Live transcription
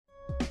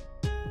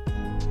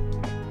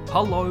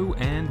Hello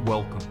and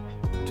welcome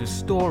to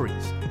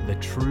Stories, the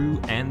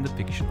True and the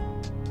Fictional.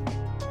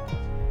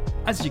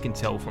 As you can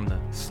tell from the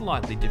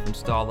slightly different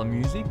style of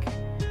music,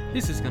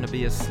 this is going to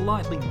be a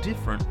slightly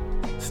different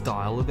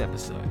style of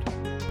episode.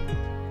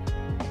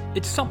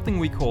 It's something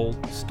we call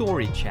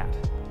Story Chat,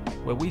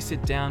 where we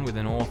sit down with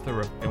an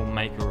author, a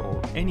filmmaker,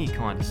 or any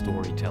kind of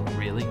storyteller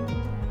really,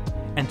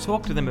 and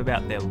talk to them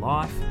about their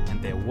life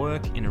and their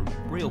work in a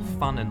real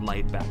fun and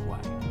laid-back way.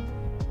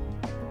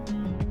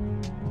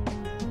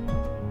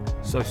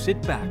 So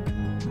sit back,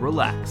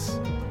 relax.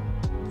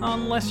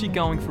 Unless you're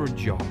going for a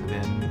jog,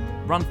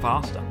 then run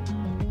faster.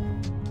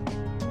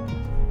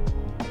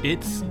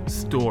 It's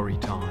story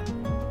time.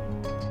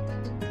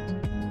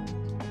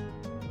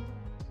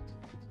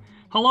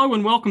 Hello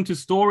and welcome to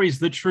Stories,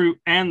 the True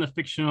and the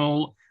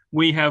Fictional.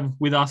 We have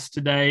with us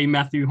today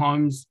Matthew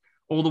Holmes,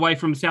 all the way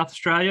from South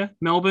Australia,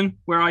 Melbourne.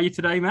 Where are you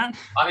today, Matt?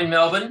 I'm in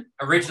Melbourne,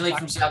 originally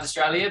from South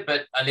Australia,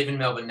 but I live in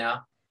Melbourne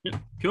now. Yeah,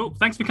 cool.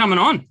 Thanks for coming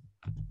on.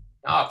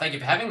 Oh, thank you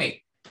for having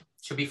me.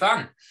 Should be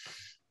fun.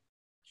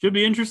 Should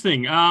be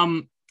interesting.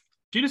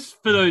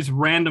 Just for those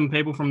random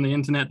people from the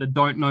internet that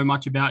don't know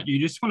much about you,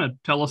 just want to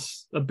tell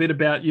us a bit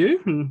about you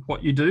and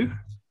what you do?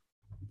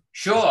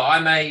 Sure.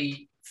 I'm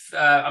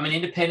an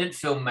independent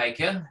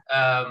filmmaker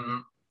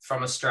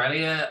from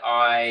Australia.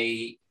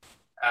 I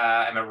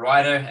am a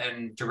writer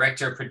and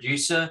director,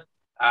 producer.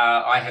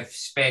 I have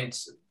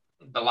spent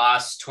the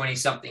last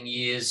 20-something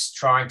years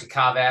trying to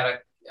carve out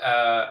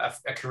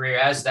a career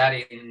as that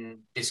in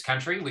this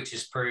country, which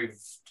has proved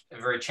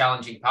a very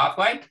challenging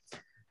pathway.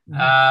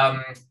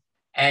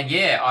 And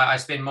yeah, I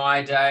spend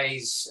my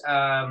days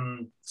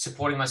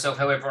supporting myself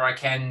however I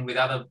can with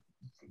other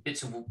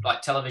bits of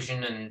like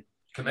television and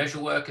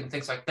commercial work and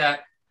things like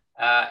that.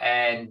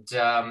 And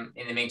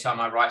in the meantime,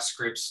 I write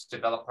scripts,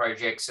 develop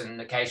projects, and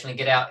occasionally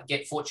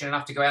get fortunate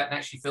enough to go out and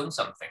actually film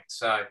something.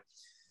 So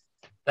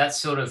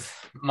that's sort of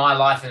my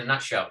life in a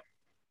nutshell.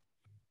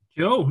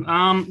 Cool.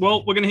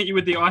 Well, we're going to hit you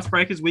with the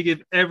icebreakers we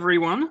give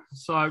everyone.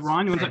 So,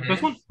 Ryan, you want to take the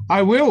first one?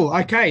 I will.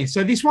 Okay.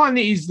 So this one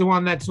is the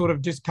one that sort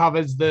of just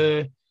covers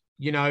the,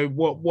 you know,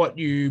 what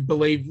you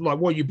believe, like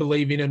what you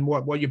believe in and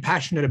what you're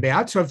passionate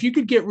about. So if you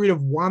could get rid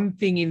of one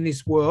thing in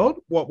this world,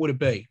 what would it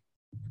be?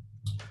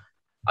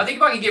 I think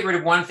if I could get rid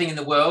of one thing in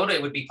the world,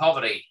 it would be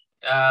poverty.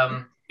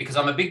 Because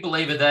I'm a big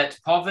believer that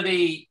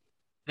poverty,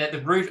 that the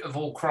root of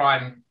all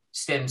crime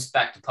stems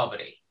back to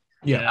poverty.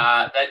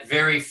 Yeah.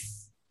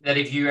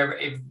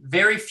 If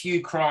very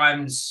few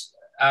crimes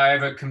are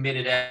ever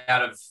committed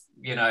out of,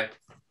 you know,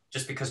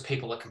 just because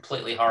people are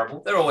completely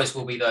horrible. There always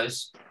will be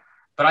those.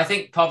 But I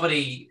think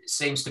poverty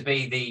seems to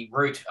be the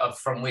root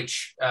from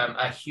which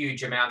a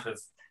huge amount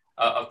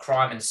of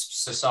crime and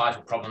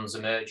societal problems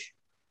emerge.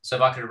 So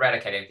if I could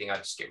eradicate anything,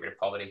 I'd just get rid of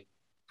poverty.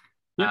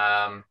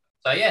 Yeah.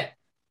 So yeah.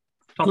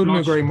 Couldn't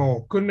agree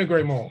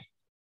more.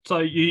 So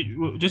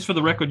you, just for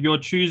the record, you're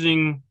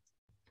choosing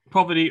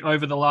poverty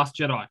over The Last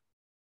Jedi.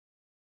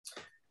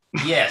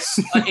 Yes.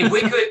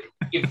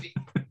 if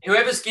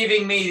whoever's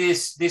giving me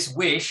this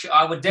wish,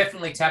 I would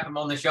definitely tap him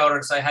on the shoulder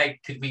and say, hey,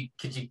 could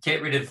you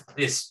get rid of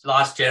this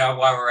Last Jedi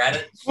while we're at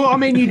it? Well, I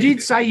mean, you did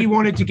say you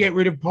wanted to get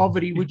rid of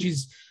poverty, which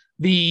is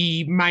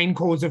the main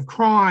cause of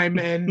crime.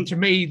 And to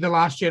me, The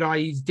Last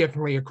Jedi is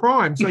definitely a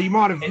crime. So you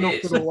might have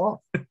knocked it all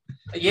off.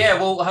 Yeah,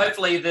 well,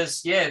 hopefully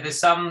there's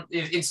some,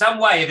 in some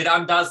way, if it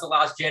undoes The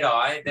Last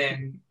Jedi,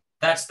 then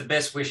that's the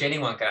best wish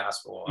anyone can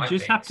ask for. We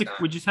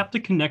just have to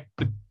connect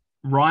the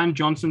Ryan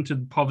Johnson to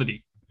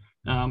poverty.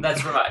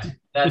 That's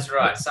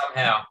right.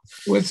 Somehow.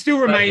 Well, it still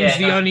remains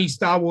the only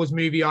Star Wars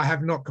movie I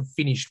have not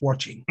finished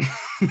watching.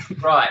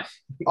 Right.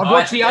 I've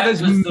watched the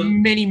others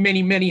many,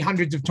 many, many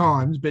hundreds of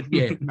times, but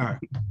yeah, no.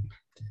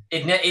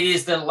 It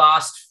is the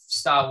last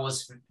Star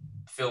Wars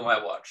film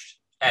I watched.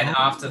 And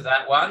after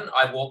that one,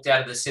 I walked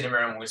out of the cinema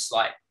and was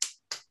like,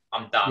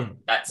 I'm done. Yeah.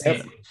 That's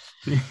it.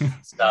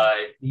 So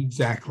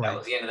exactly. That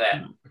was the end of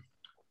that.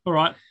 All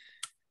right.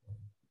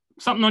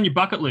 Something on your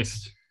bucket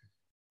list.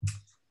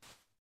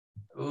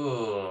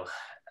 Ooh.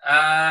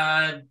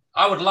 I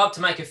would love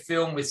to make a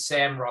film with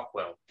Sam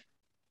Rockwell.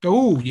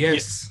 Oh,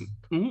 yes.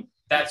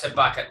 That's a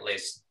bucket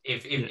list.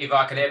 If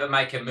I could ever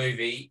make a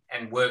movie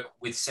and work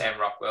with Sam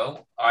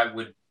Rockwell, I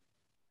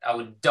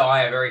would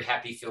die a very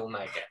happy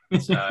filmmaker.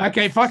 So.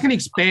 Okay, if I can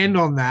expand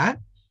on that,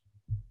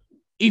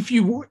 if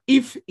you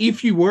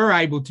were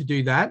able to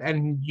do that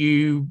and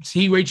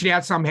he reached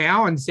out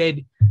somehow and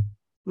said,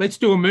 let's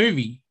do a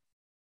movie,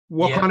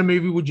 what kind of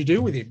movie would you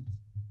do with him?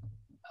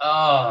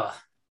 Oh,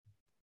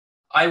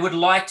 I would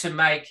like to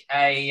make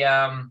a.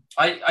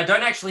 I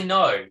don't actually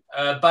know,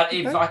 but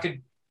if I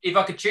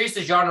could choose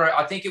the genre,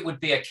 I think it would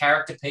be a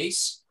character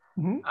piece,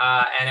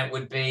 and it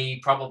would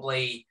be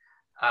probably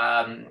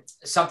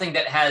something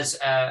that has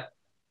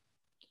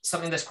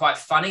something that's quite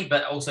funny,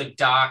 but also a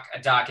dark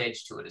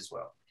edge to it as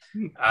well,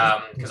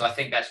 because I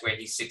think that's where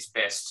he sits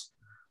best.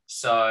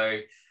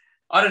 So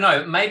I don't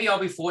know. Maybe I'll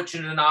be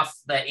fortunate enough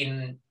that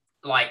in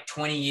like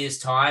 20 years'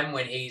 time,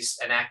 when he's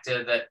an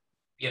actor that,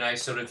 you know,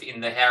 sort of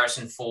in the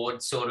Harrison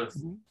Ford sort of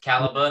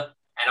caliber,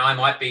 and I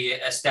might be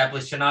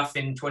established enough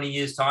in 20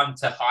 years' time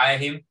to hire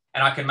him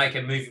and I can make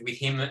a movie with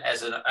him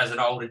as an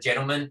older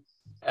gentleman,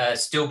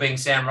 still being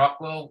Sam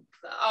Rockwell,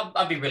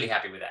 I'd be really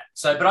happy with that.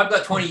 So, but I've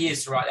got 20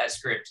 years to write that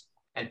script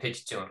and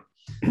pitch it to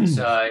him.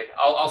 So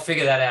I'll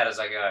figure that out as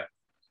I go.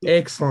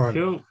 Excellent.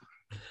 Cool.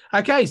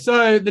 Okay,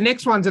 so the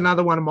next one's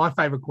another one of my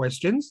favorite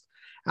questions.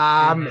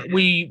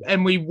 We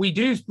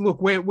do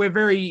look, we're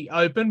very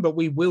open, but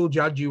we will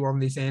judge you on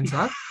this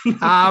answer.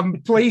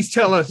 Please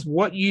tell us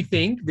what you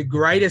think the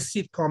greatest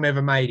sitcom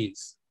ever made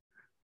is.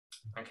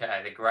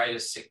 Okay, the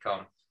greatest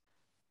sitcom.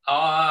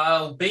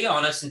 I'll be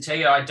honest and tell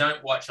you, I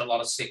don't watch a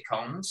lot of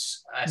sitcoms,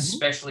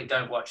 especially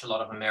don't watch a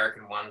lot of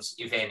American ones,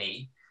 if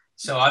any.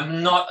 So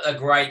I'm not a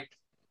great,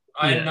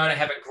 I don't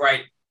have a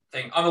great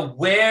thing. I'm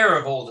aware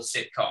of all the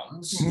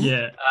sitcoms,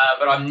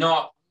 but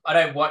I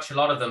don't watch a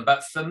lot of them.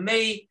 But for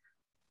me,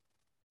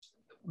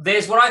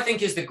 there's what I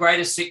think is the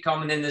greatest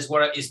sitcom, and then there's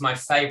what is my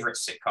favorite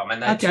sitcom,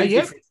 and they're two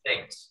different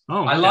things.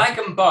 I like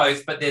them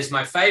both, but there's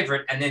my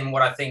favorite, and then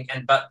what I think,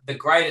 but the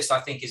greatest I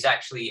think is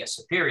actually a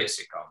superior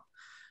sitcom.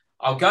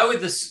 I'll go with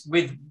this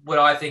with what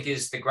I think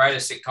is the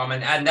greatest sitcom,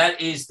 and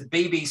that is the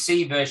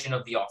BBC version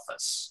of The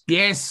Office.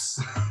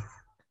 Yes.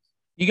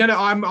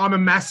 I'm a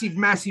massive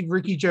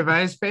Ricky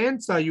Gervais fan,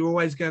 so you're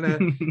always gonna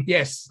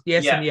yes,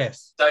 and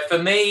yes. So for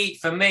me,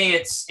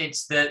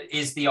 it's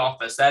The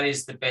Office. That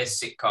is the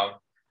best sitcom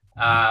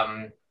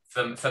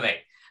for me.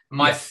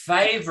 My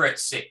favorite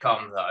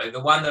sitcom, though, the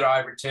one that I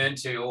return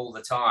to all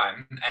the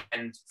time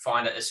and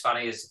find it as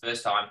funny as the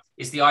first time,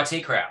 is The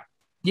IT Crowd.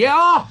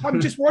 Yeah,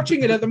 I'm just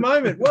watching it at the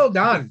moment. Well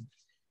done.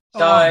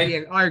 So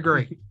I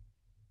agree.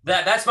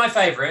 That's my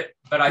favorite,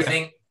 but I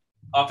think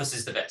Office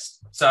is the best.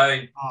 So,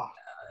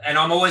 and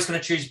I'm always going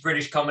to choose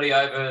British comedy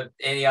over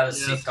any other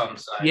sitcom.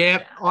 So,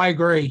 I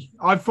agree.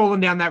 I've fallen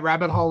down that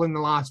rabbit hole in the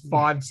last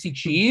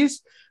 5-6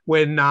 years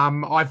when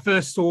I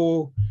first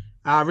saw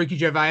Ricky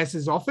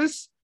Gervais's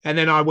Office, and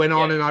then I went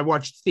on and I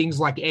watched things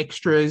like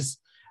Extras.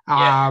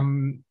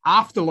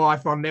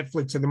 Afterlife on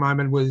Netflix at the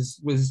moment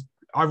was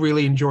I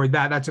really enjoyed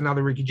that. That's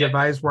another Ricky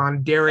Gervais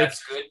one. Derek,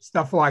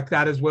 stuff like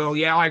that as well.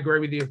 Yeah, I agree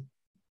with you.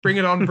 Bring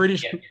it on.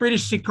 British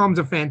sitcoms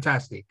are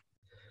fantastic.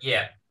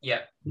 Yeah.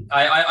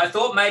 I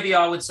thought maybe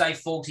I would say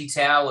Fawlty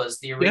Towers,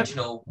 the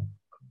original,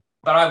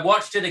 but I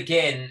watched it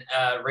again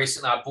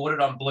recently. I bought it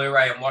on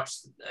Blu-ray and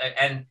watched,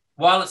 and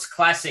while it's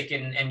classic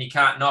and you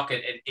can't knock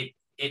it,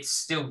 it's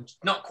still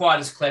not quite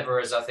as clever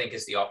as I think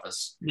as The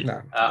Office.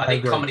 No, I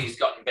think comedy's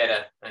gotten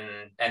better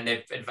and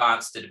they've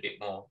advanced it a bit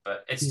more,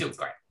 but it's still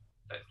great.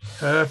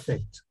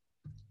 Perfect.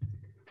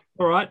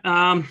 All right.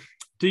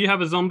 Do you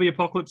have a zombie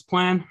apocalypse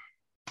plan?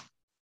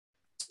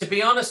 To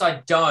be honest,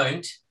 I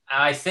don't.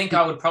 I think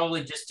I would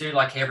probably just do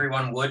like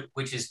everyone would,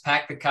 which is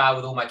pack the car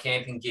with all my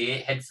camping gear,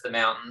 head for the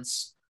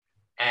mountains,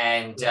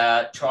 and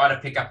try to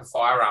pick up a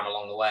firearm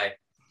along the way.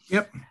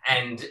 Yep.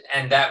 And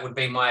that would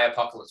be my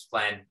apocalypse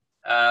plan.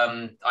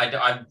 And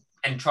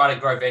try to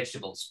grow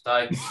vegetables.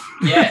 So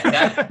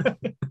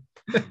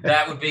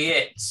that would be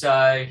it.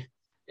 So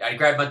I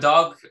grabbed my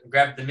dog,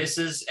 grabbed the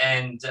missus,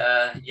 and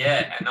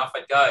off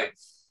I'd go.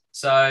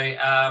 So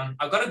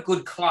I've got a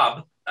good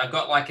club. I've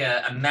got like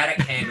a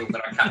mattock handle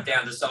that I cut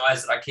down to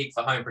size that I keep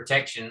for home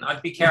protection.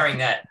 I'd be carrying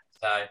that.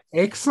 So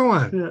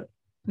excellent.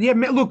 Yeah,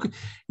 look,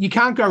 you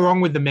can't go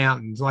wrong with the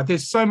mountains. Like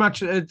there's so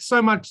much.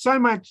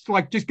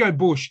 Like just go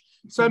bush.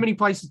 So many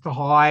places to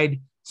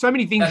hide. So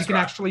many things you can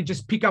actually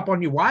just pick up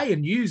on your way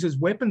and use as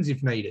weapons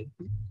if needed.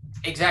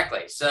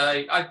 Exactly.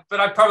 So,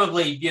 I'd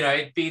probably,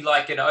 it'd be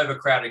like an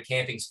overcrowded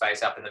camping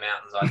space up in the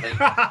mountains, I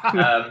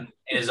think,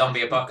 in a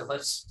zombie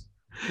apocalypse.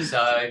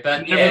 So,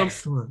 but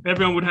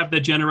everyone would have their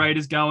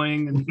generators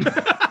going. And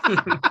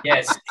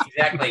yes,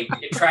 exactly.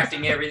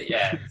 Attracting everything.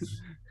 Yeah.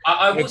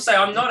 I will say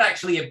I'm not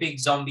actually a big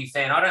zombie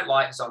fan. I don't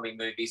like zombie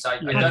movies. I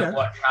don't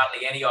watch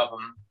hardly any of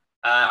them.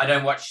 I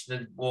don't watch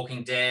The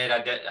Walking Dead.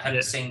 I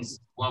haven't seen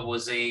World War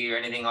Z or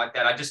anything like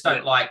that. I just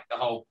don't like the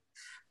whole.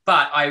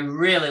 But I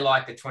really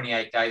like the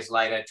 28 Days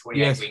Later,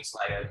 28 Weeks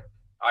Later.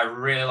 I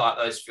really like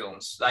those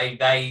films. They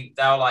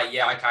were like,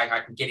 okay,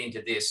 I can get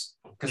into this,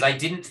 because they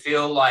didn't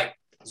feel like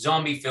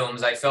zombie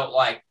films. They felt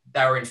like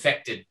they were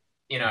infected,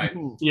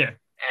 Yeah.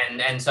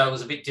 And so it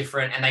was a bit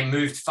different, and they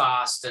moved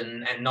fast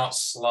and not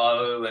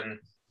slow, and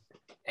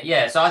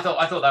so I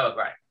thought they were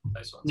great,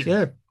 those ones.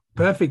 Yeah,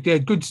 perfect. Yeah,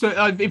 good.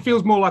 It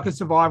feels more like a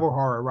survival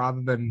horror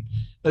rather than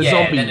a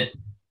zombie.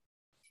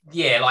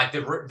 Like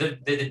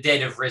the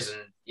dead have risen.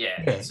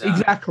 Yeah,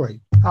 exactly.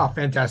 Oh,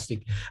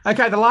 fantastic.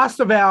 Okay, the last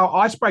of our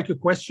icebreaker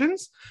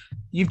questions.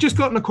 You've just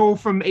gotten a call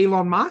from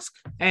Elon Musk,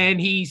 and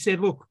he said,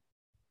 "Look,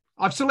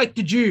 I've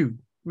selected you,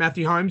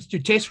 Matthew Holmes, to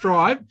test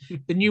drive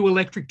the new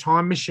electric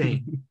time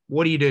machine.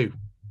 What do you do?"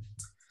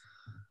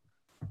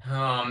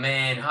 Oh,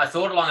 man. I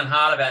thought long and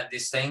hard about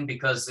this thing,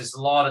 because there's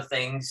a lot of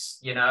things,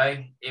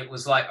 It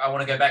was like, I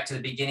want to go back to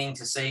the beginning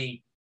to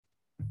see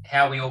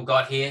how we all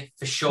got here,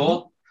 for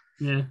sure.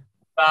 Yeah.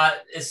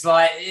 But it's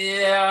like,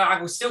 I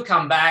will still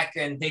come back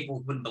and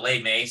people wouldn't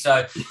believe me.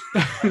 So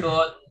I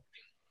thought,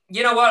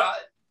 you know what?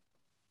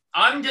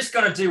 I'm just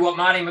going to do what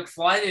Marty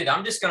McFly did.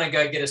 I'm just going to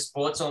go get a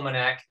sports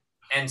almanac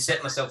and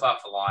set myself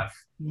up for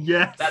life.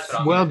 Yeah. That's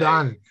what I'm well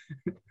done.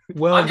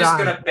 Well I'm just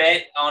done. going to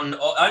bet on.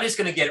 I'm just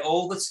going to get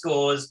all the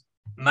scores,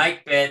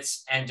 make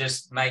bets, and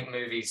just make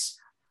movies.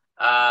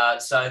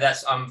 So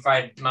that's. I'm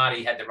afraid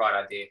Marty had the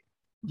right idea.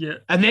 Yeah.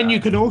 And then you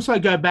can also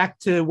go back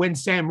to when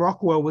Sam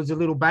Rockwell was a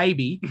little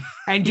baby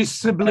and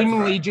just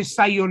subliminally just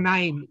say your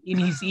name in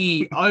his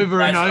ear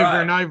over and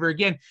over and over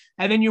again.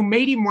 And then you'll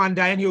meet him one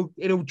day and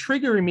it'll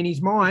trigger him in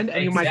his mind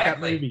and you'll make that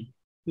movie.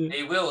 Yeah.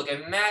 He will go,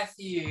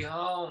 Matthew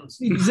Holmes.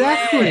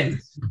 Exactly.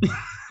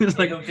 It's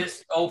like,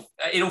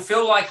 it'll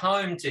feel like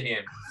home to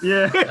him.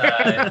 Yeah.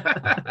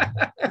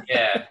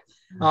 Yeah.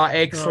 Oh,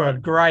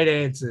 excellent. Great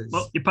answers.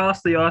 Well, you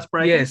passed the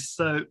icebreaker. Yes.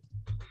 So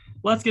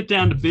let's get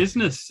down to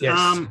business.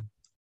 Yes.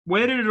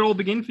 Where did it all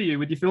begin for you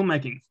with your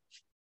filmmaking?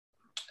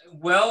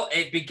 Well,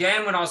 it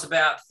began when I was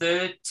about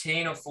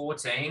 13 or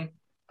 14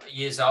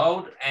 years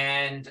old,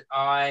 and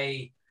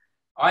I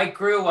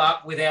grew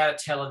up without a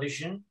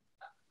television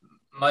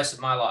most of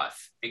my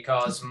life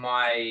because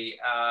my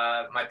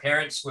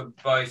parents were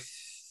both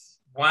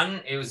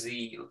it was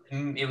the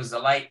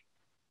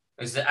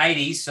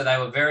 80s, so they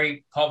were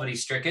very poverty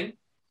stricken,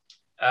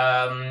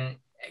 and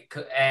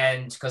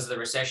because of the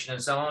recession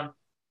and so on.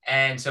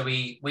 And so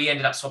we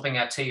ended up swapping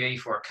our TV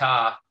for a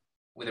car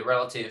with a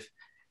relative.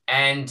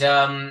 And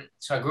so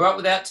I grew up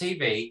without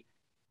TV,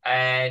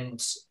 and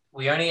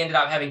we only ended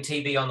up having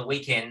TV on the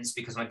weekends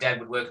because my dad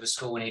would work at a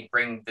school and he'd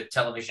bring the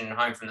television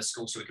home from the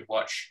school so we could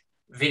watch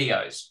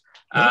videos.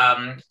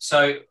 Yeah.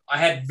 So I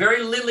had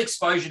very little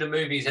exposure to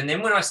movies. And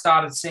then when I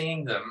started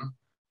seeing them,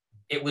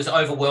 it was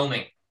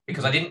overwhelming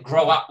because I didn't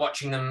grow up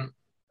watching them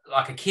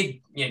like a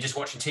kid, just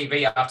watching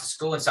TV after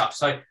school and stuff.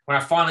 So when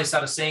I finally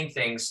started seeing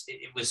things,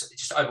 it was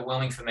just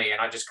overwhelming for me, and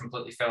I just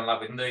completely fell in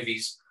love with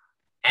movies,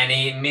 and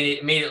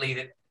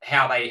immediately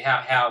how they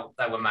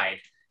were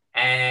made.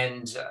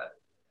 And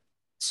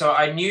so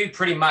I knew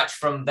pretty much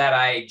from that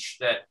age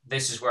that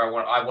this is where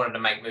I wanted to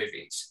make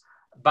movies.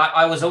 But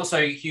I was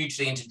also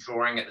hugely into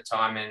drawing at the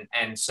time,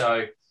 and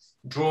so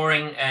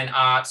drawing and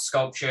art,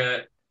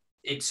 sculpture,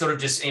 it sort of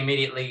just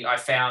immediately I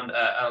found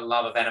a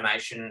love of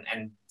animation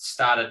and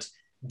started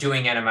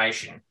doing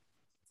animation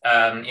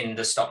in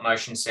the stop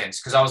motion sense,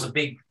 because I was a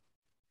big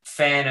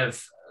fan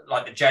of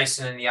like the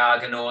Jason and the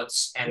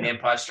Argonauts and The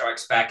Empire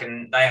Strikes Back,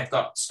 and they have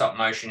got stop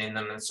motion in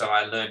them, and so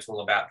I learned all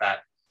about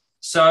that.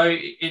 So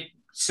it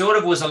sort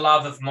of was a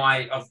love of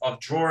of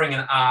drawing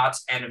and art,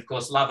 and of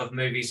course love of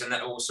movies, and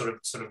that all sort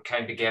of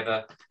came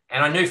together.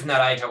 And I knew from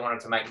that age I wanted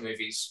to make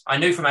movies. I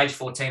knew from age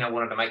 14 I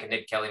wanted to make a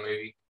Ned Kelly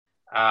movie,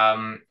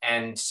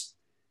 and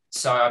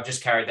so I've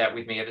just carried that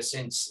with me ever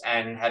since,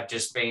 and have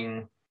just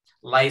been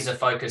laser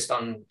focused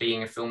on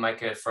being a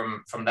filmmaker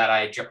from that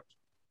age up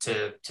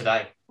to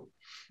today.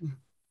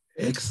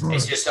 Excellent.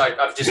 It's just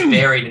I've just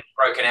varied and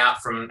broken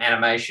out from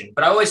animation,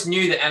 but I always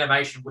knew that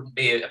animation wouldn't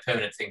be a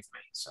permanent thing for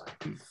me. So,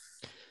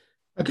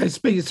 okay.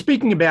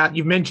 Speaking about,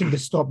 you've mentioned the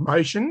stop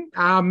motion.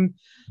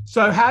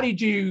 So how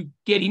did you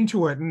get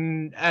into it?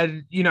 And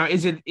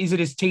is it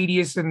as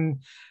tedious and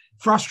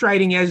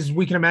frustrating as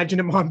we can imagine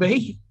it might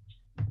be?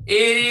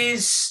 It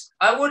is.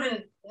 I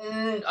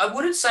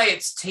wouldn't say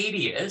it's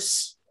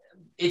tedious.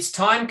 It's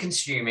time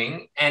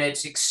consuming and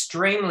it's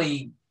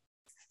extremely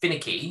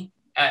finicky.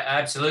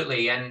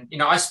 Absolutely. And,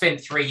 I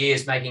spent 3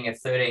 years making a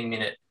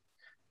 13-minute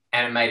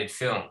animated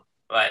film.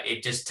 Like,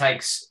 it just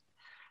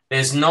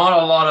there's not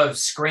a lot of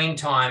screen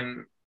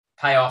time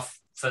payoff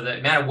for the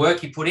amount of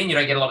work you put in. You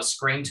don't get a lot of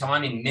screen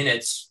time in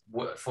minutes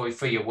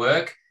for your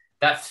work.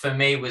 That for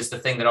me was the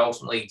thing that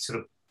ultimately sort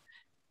of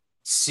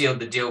sealed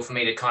the deal for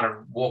me to kind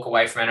of walk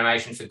away from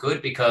animation for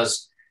good,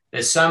 because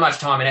there's so much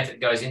time and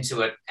effort goes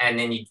into it, and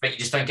then you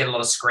just don't get a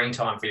lot of screen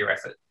time for your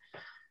effort.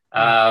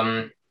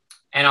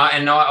 And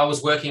I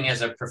was working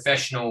as a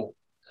professional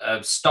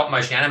stop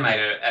motion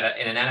animator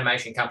in an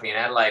animation company in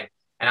Adelaide,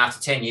 and after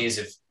 10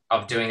 years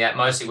of doing that,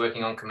 mostly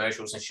working on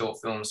commercials and short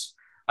films,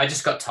 I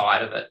just got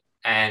tired of it,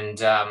 and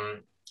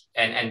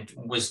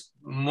was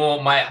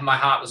more my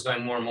heart was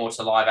going more and more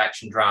to live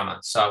action drama,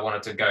 so I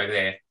wanted to go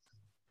there.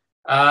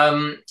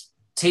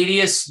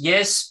 Tedious,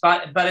 yes,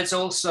 but it's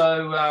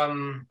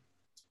also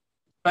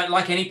but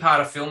like any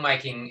part of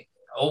filmmaking,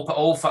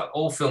 all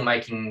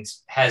filmmaking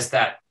has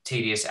that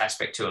tedious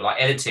aspect to it. Like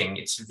editing,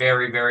 it's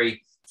very,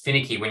 very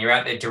finicky. When you're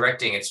out there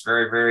directing, it's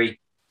very, very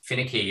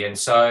finicky. And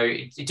so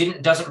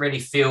it doesn't really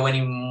feel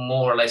any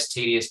more or less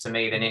tedious to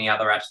me than any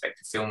other aspect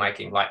of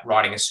filmmaking, like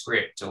writing a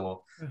script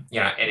or,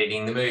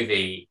 editing the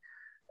movie.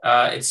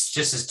 It's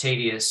just as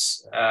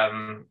tedious.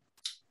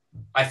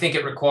 I think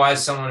it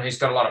requires someone who's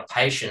got a lot of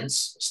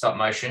patience, stop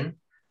motion.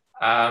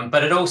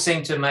 But it all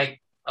seemed to make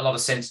a lot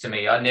of sense to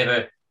me. I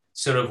never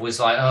sort of was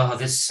like, oh,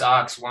 this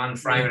sucks, one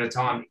frame at a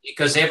time,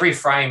 because every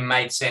frame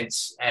made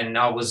sense and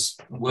I was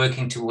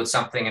working towards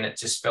something and it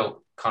just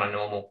felt kind of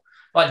normal.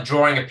 Like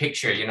drawing a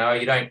picture,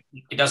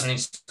 it doesn't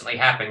instantly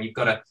happen. You've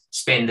got to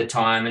spend the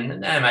time,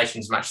 and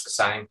animation's much the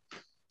same.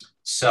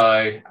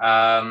 So,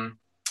 and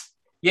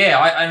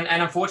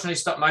unfortunately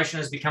stop motion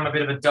has become a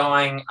bit of a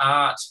dying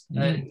art.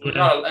 And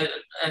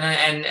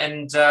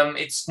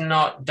it's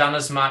not done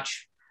as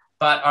much,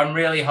 but I'm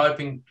really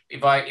hoping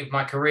if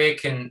my career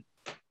can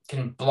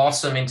can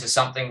blossom into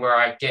something where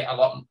I get a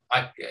lot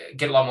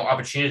more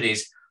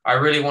opportunities, I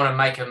really want to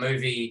make a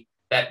movie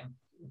that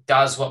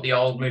does what the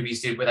old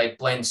movies did, where they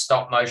blend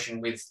stop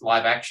motion with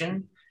live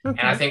action. Okay.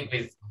 And I think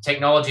with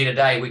technology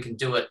today, we can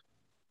do it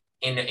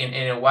in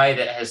a way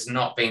that has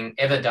not been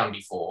ever done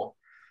before,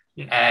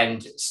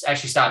 and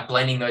actually start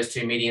blending those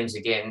two mediums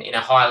again in a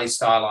highly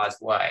stylized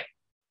way.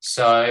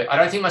 So I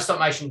don't think my stop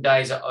motion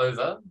days are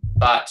over,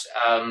 but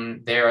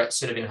they're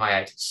sort of in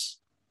hiatus.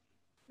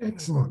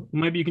 Excellent.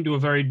 Maybe you can do a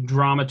very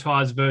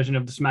dramatized version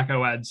of the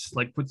Smacko ads,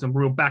 like put some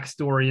real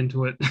backstory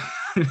into it.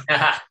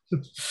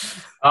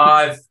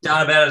 I've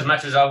done about as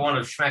much as I want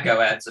of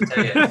Schmacko ads, I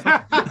tell you.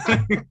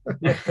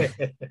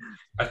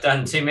 I've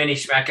done too many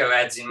Schmacko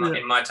ads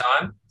in my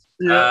time.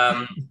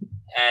 Yeah.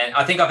 And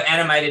I think I've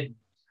animated.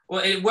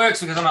 Well, it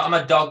works because I'm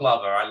a dog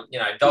lover.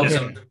 Dogs.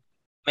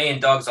 Me and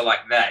dogs are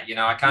like that.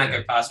 I can't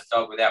go past a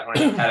dog without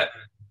wanting to pet it.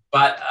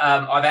 But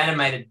I've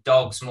animated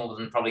dogs more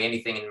than probably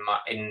anything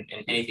in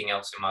anything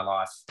else in my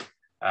life,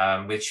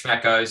 with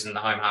Schmackos and the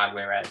Home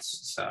Hardware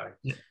ads. So,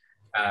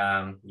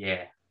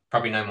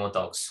 probably no more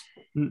dogs.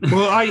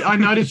 Well, I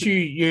noticed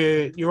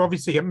you're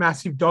obviously a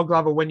massive dog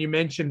lover when you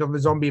mentioned on the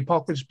Zombie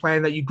Apocalypse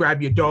plan that you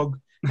grab your dog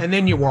and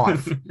then your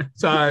wife.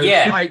 So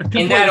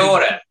in that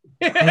order.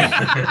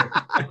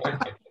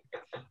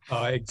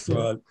 Oh,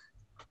 excellent.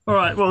 All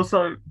right. Well,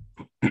 so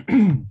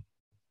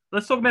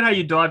let's talk about how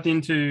you dived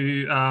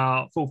into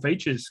full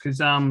features, because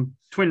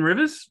Twin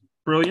Rivers,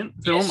 brilliant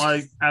film. Yes.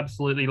 I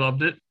absolutely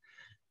loved it.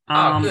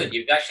 Good.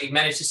 You've actually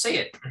managed to see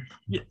it.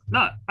 Yeah.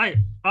 No, I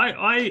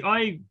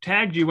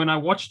tagged you when I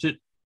watched it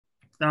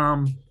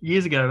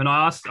years ago, and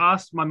I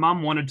asked my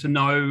mum wanted to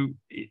know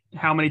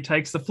how many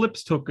takes the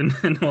flips took and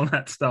all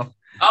that stuff.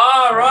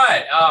 Oh,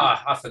 right.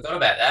 Oh, I forgot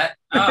about that.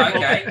 Oh,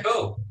 okay,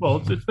 cool.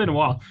 Well, it's been a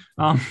while.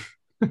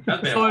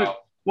 That's been a while.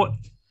 What?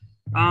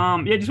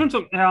 Just want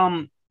to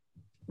talk.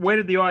 Where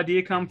did the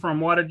idea come from?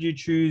 Why did you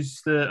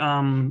choose for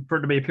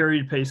it to be a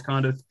period piece,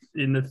 kind of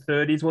in the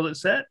 30s? Was it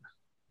set?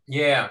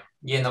 Yeah,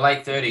 in the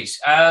late 30s.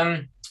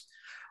 I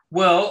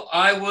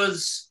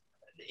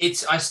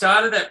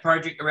started that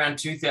project around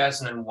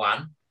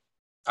 2001.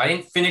 I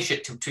didn't finish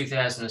it till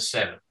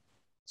 2007,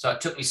 so it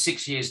took me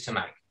 6 years to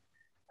make.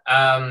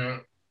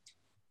 Like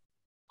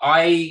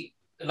I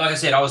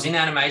said, I was in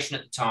animation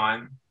at the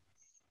time,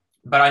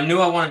 but I knew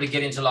I wanted to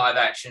get into live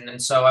action,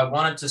 and so I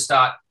wanted to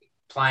start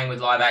playing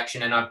with live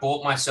action, and I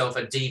bought myself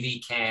a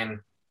DV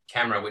cam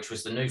camera, which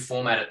was the new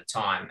format at the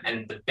time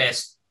and the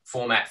best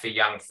format for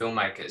young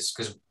filmmakers,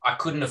 because I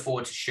couldn't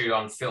afford to shoot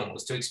on film. It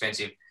was too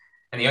expensive.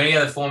 And the only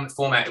other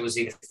format, it was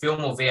either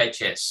film or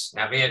VHS.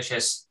 Now,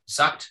 VHS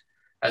sucked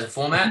as a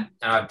format,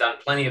 and I've done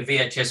plenty of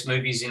VHS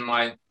movies in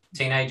my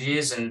teenage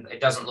years, and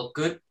it doesn't look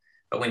good.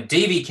 But when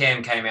DV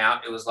cam came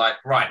out, it was like,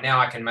 right, now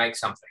I can make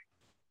something.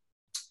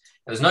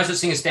 There was no such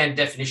thing as high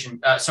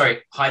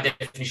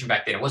definition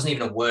back then. It wasn't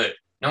even a word.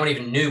 No one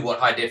even knew what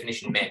high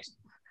definition meant.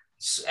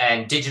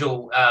 And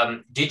digital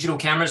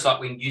cameras like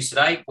we use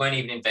today weren't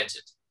even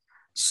invented.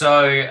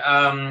 So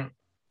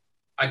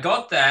I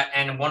got that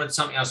and wanted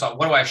something. I was like,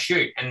 what do I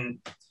shoot? And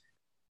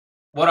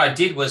what I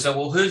did was,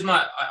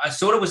 I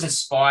sort of was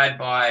inspired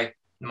by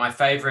my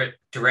favorite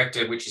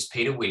director, which is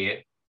Peter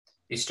Weir,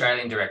 the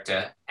Australian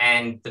director.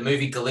 And the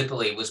movie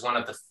Gallipoli was one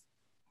of the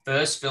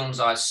first films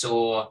I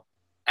saw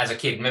as a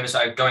kid. Remember,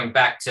 so going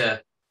back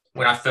to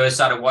when I first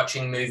started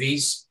watching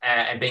movies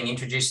and being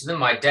introduced to them,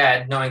 my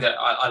dad, knowing that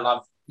I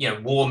love,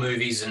 war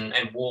movies and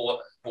war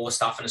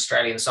stuff and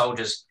Australian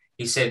soldiers,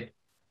 he said,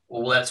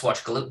 well, let's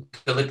watch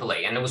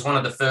Gallipoli. And it was one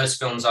of the first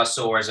films I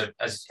saw as like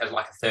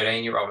a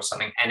 13-year-old or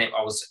something. And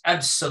I was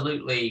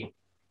absolutely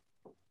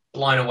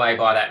blown away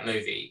by that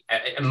movie,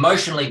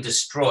 emotionally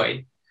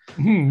destroyed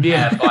by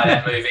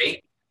that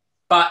movie.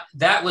 But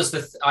that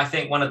was I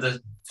think one of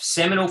the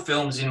seminal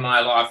films in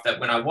my life, that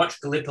when I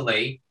watched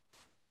Gallipoli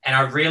and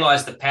I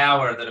realized the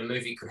power that a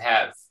movie could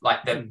have, like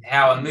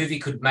how a movie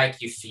could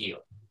make you feel.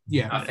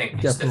 Yeah, I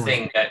think it's the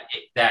thing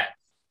that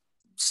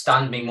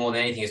stunned me more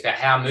than anything, is about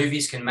how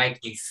movies can make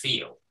you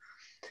feel.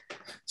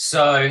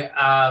 So,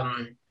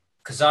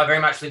 because I very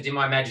much lived in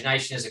my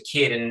imagination as a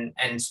kid, and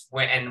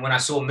when I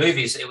saw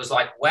movies, it was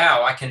like,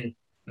 wow,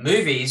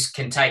 movies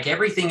can take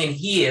everything in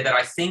here that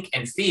I think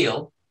and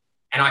feel,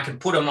 and I can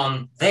put them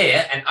on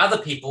there, and other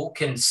people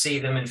can see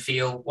them and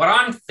feel what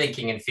I'm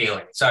thinking and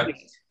feeling. So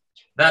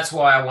that's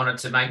why I wanted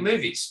to make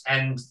movies.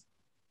 And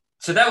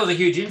so that was a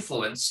huge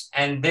influence.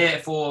 And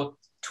therefore,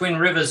 Twin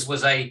Rivers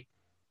was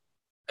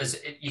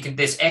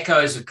there's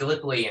echoes of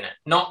Gallipoli in it.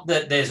 Not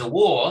that there's a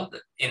war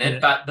in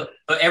it, but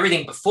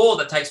everything before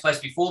that takes place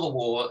before the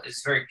war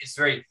is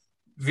very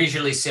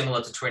visually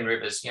similar to Twin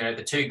Rivers.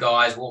 The two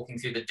guys walking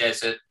through the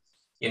desert,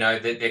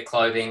 their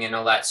clothing and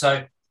all that.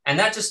 So, and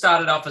that just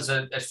started off as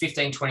a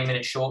 15,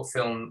 20-minute short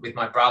film with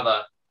my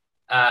brother,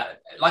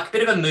 like a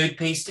bit of a mood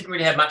piece. Didn't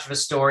really have much of a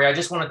story.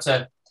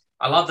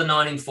 I love the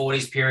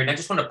 1940s period. I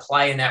just wanted to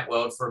play in that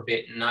world for a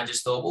bit. And I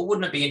just thought, well,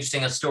 wouldn't it be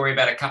interesting, a story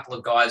about a couple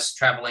of guys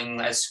traveling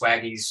as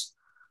swaggies?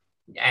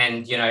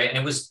 And, and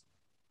it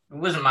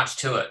wasn't much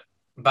to it.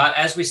 But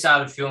as we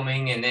started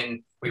filming, and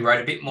then we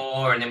wrote a bit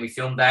more, and then we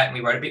filmed that, and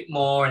we wrote a bit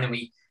more, and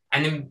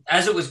then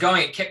as it was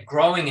going, it kept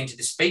growing into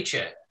this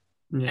feature.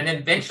 Yeah. And then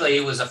eventually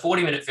it was a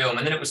 40-minute film,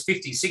 and then it was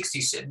 50,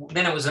 60,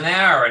 then it was an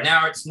hour, and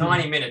now it's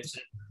 90 minutes.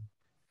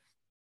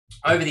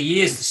 And over the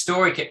years, the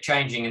story kept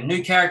changing, and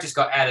new characters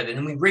got added, and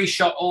then we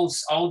reshot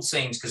old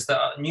scenes because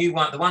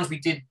the ones we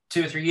did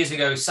 2 or 3 years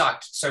ago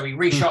sucked. So we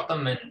reshot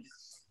them,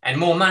 and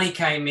more money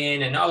came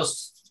in, and I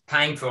was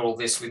paying for all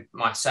this with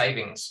my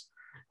savings.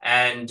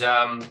 And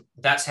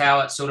that's how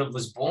it sort of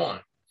was born.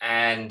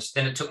 And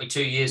then it took me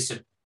 2 years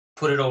to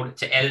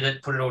edit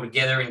it, put it all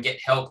together, and get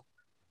help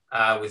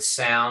with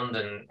sound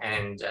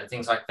and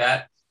things like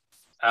that.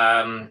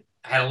 I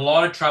had a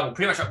lot of trouble.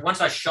 Pretty much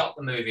once I shot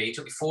the movie, it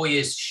took me 4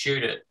 years to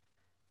shoot it.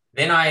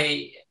 Then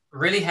I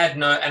really had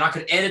and I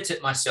could edit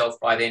it myself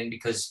by then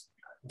because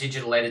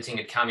digital editing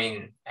had come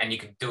in and you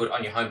could do it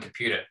on your home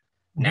computer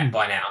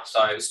by now.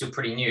 So it was still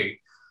pretty new.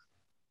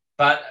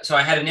 So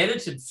I had an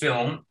edited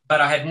film,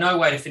 but I had no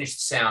way to finish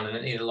the sound, and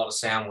it needed a lot of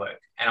sound work,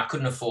 and I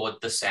couldn't afford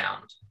the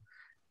sound.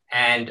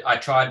 And I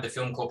tried the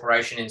Film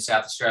Corporation in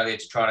South Australia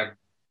to try to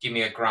give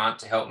me a grant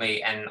to help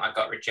me, and I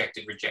got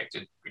rejected.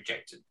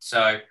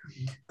 So,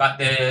 but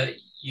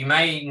you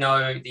may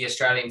know the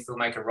Australian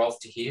filmmaker Rolf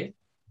de Heer.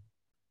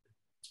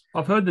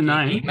 I've heard the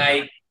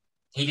name.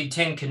 He did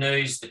 10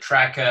 Canoes, The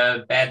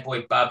Tracker, Bad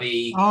Boy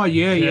Bubby. Oh,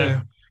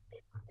 yeah.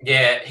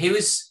 Yeah, he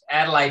was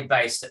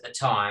Adelaide-based at the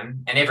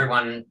time, and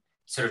everyone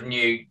sort of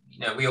knew,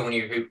 we all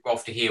knew who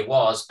Rolf de Heer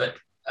was, but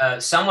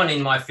someone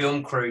in my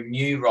film crew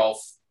knew Rolf.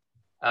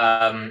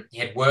 He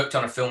had worked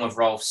on a film of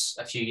Rolf's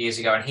a few years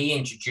ago, and he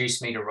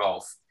introduced me to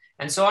Rolf.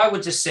 And so I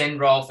would just send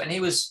Rolf, and he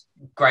was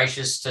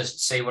gracious to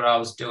see what I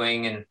was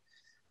doing and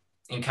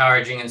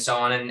encouraging and so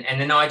on.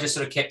 And then I just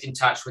sort of kept in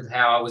touch with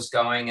how I was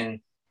going.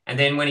 And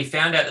then when he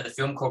found out that the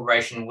Film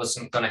Corporation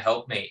wasn't going to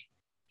help me,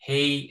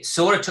 he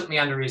sort of took me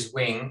under his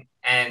wing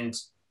and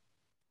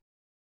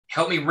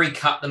helped me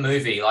recut the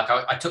movie. Like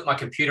I took my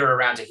computer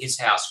around to his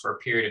house for a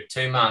period of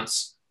 2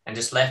 months and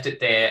just left it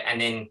there. And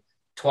then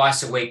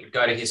twice a week would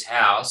go to his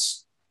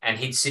house, and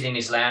he'd sit in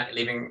his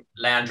living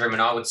lounge room,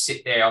 and I would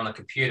sit there on the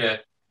computer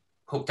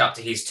hooked up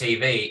to his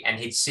TV, and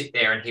he'd sit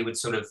there and he would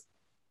sort of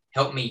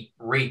help me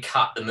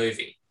recut the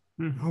movie.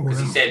 Because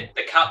he said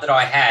the cut that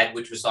I had,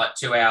 which was like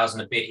 2 hours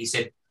and a bit, he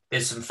said,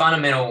 there's some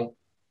fundamental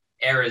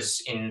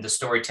errors in the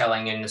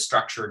storytelling and the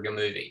structure of your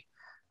movie,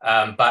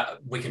 but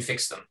we can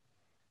fix them.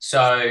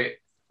 So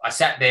I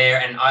sat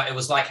there, and it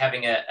was like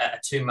having a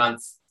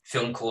 2-month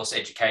film course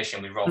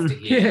education with Rolf de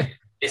Heer,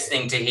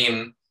 listening to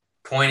him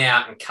point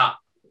out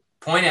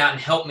and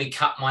help me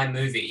cut my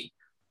movie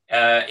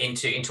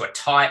into a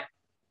tight,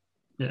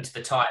 into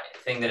the tight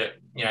thing that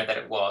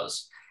it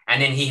was.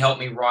 And then he helped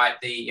me write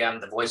the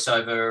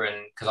voiceover,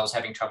 and because I was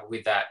having trouble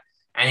with that.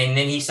 And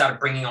then he started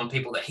bringing on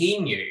people that he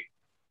knew,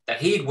 that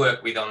he had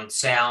worked with on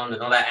sound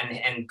and all that,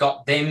 and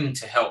got them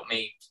to help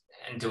me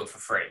and do it for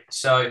free.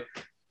 So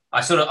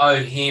I sort of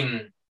owe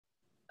him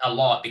a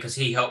lot because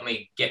he helped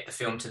me get the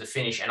film to the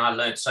finish, and I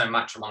learned so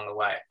much along the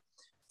way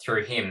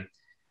through him.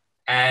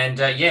 And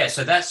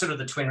so that's sort of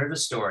the Twin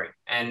Rivers story.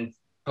 And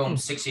boom,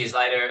 6 years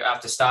later,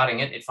 after starting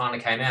it, it finally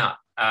came out.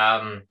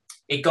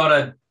 It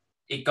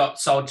got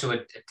sold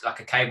to a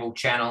cable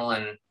channel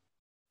and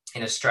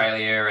in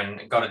Australia,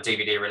 and it got a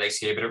DVD release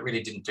here, but it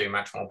really didn't do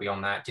much more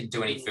beyond that. It didn't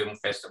do any film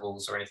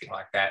festivals or anything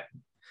like that.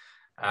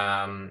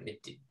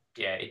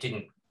 It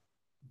didn't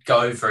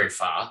go very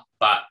far,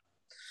 but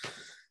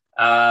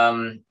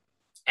and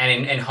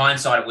in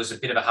hindsight, it was a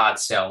bit of a hard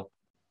sell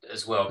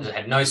as well, because it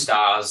had no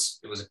stars.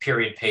 It was a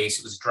period piece.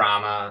 It was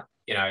drama.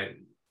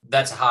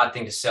 That's a hard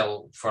thing to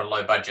sell for a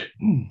low budget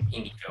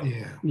indie film.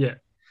 Yeah.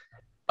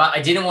 But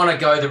I didn't want to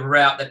go the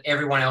route that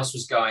everyone else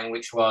was going,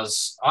 which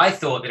was, I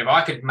thought that if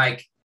I could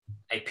make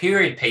a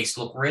period piece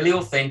look really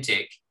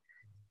authentic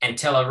and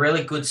tell a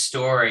really good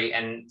story,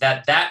 and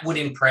that would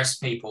impress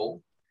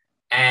people,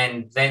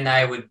 and then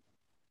they would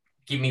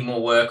give me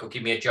more work or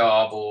give me a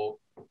job or,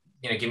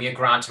 give me a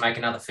grant to make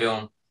another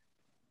film,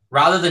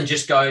 rather than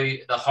just go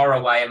the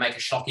horror way and make a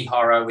schlocky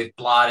horror with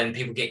blood and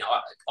people getting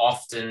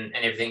offed and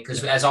everything.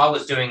 Because as I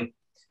was doing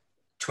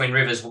Twin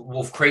Rivers,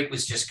 Wolf Creek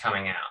was just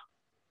coming out.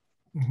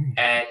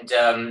 And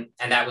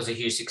that was a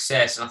huge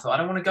success. And I thought, I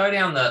don't want to go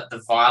down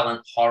the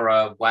violent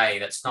horror way.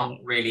 That's not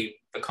really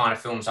the kind of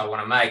films I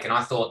want to make. And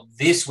I thought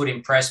this would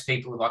impress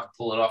people if I could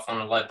pull it off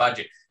on a low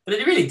budget. But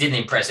it really didn't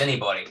impress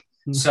anybody.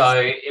 So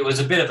it was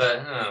a bit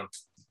of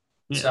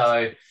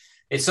so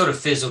it sort of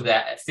fizzled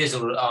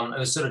on. It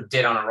was sort of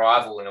dead on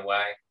arrival in a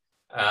way.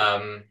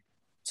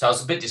 So it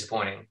was a bit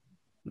disappointing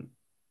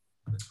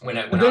when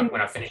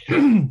I finished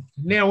it.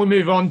 Now we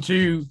move on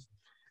to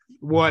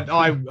what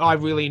I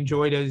really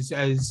enjoyed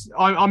as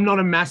I'm not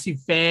a massive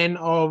fan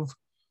of,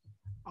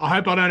 I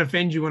hope I don't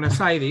offend you when I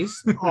say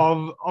this,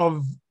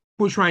 of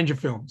bushranger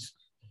films.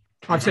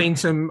 I've seen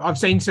some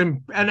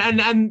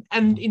and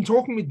in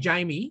talking with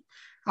Jamie,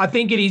 I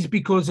think it is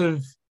because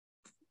of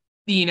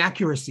the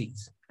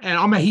inaccuracies. And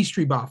I'm a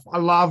history buff. I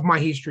love my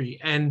history.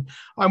 And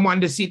I'm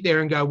one to sit there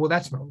and go, well,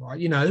 that's not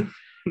right,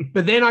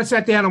 But then I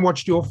sat down and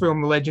watched your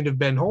film, The Legend of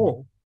Ben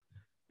Hall.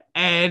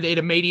 and it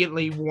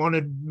immediately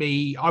wanted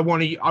me. I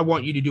want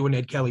you to do a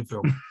Ned Kelly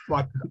film.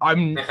 Like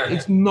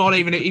it's not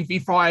even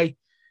if I.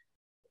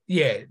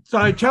 Yeah.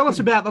 So tell us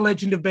about The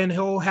Legend of Ben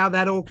Hur, how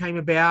that all came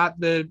about,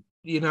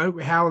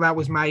 how that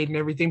was made and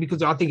everything,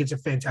 because I think it's a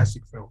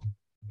fantastic film.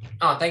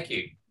 Oh, thank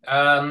you.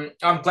 I'm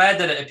glad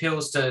that it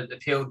appealed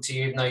to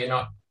you, even though you're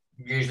not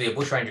usually a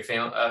Bushranger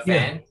fan.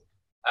 Yeah.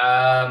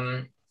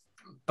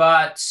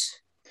 But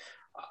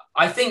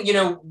I think,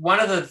 one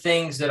of the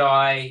things that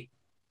I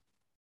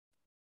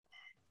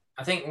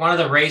think one of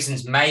the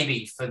reasons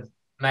maybe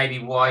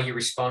why you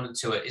responded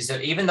to it is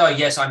that even though,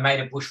 yes, I made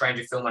a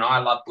Bushranger film and I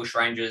love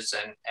Bushrangers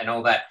and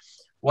all that,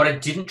 what I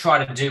didn't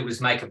try to do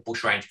was make a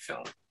Bushranger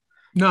film.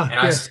 No. And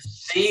I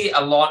see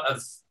a lot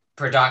of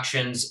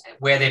productions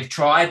where they've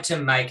tried to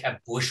make a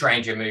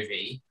Bushranger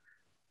movie,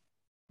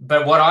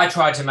 but what I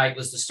tried to make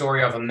was the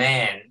story of a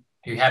man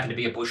who happened to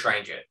be a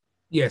Bushranger.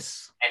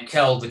 Yes. And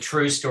tell the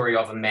true story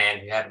of a man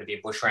who happened to be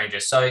a Bushranger.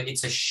 So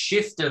it's a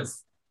shift of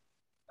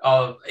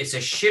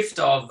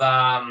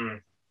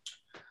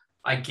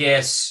I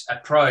guess,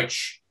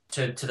 approach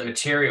to the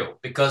material,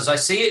 because I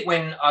see it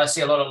when I see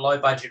a lot of low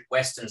budget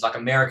Westerns, like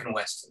American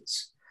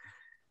Westerns.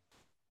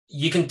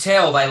 You can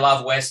tell they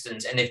love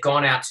Westerns and they've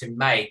gone out to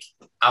make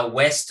a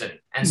Western.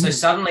 And so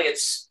suddenly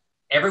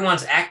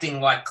everyone's acting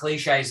like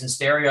cliches and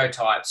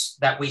stereotypes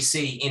that we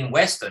see in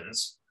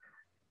Westerns,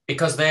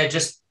 because they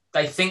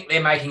think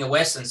they're making a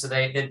Western. So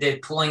they're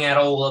pulling out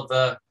all of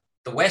the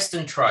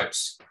Western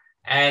tropes.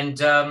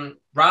 And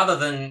rather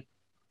than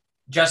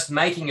just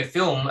making a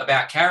film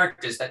about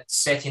characters that's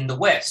set in the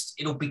West,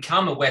 it'll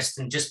become a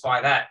Western just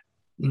by that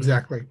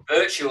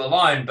virtue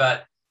alone.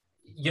 But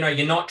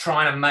you're not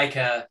trying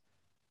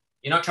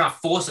to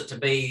force it to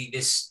be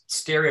this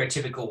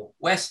stereotypical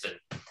Western.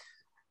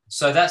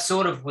 So that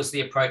sort of was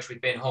the approach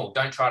with Ben Hur.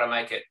 Don't try to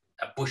make it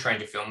a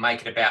Bushranger film, make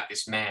it about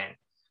this man.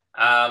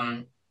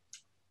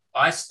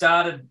 I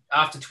started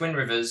after Twin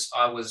Rivers.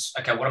 I was,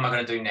 okay, what am I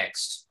going to do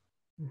next?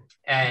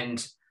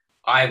 And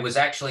I was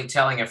actually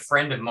telling a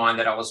friend of mine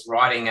that I was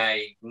writing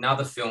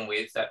another film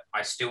with that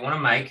I still want to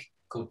make,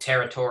 called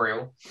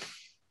Territorial,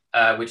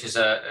 which is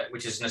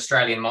an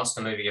Australian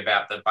monster movie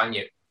about the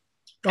Bunyip.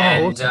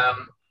 Oh,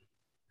 awesome.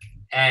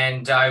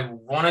 And I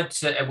wanted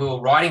to. We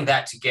were writing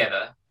that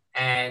together,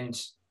 and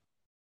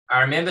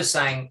I remember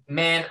saying,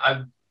 "Man,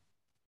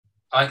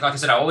 like I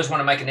said, I always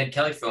want to make a Ned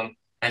Kelly film."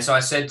 And so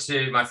I said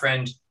to my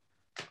friend,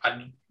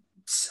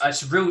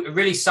 "It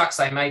really sucks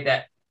they made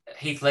that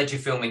Heath Ledger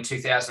film in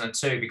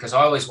 2002, because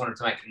I always wanted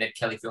to make a Ned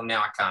Kelly film.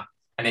 Now I can't."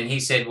 And then he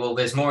said, "Well,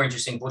 there's more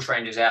interesting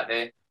Bushrangers out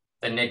there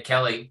than Ned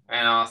Kelly."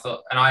 And I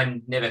thought, and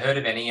I'd never heard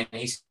of any. And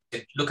he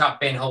said, "Look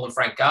up Ben Hur and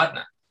Frank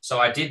Gardner." So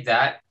I did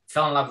that,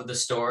 fell in love with the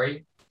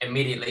story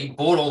immediately,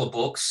 bought all the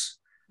books,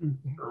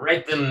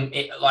 read them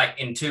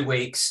in 2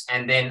 weeks,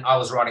 and then I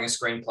was writing a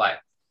screenplay.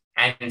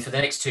 And for the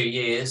next 2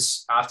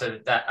 years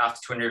after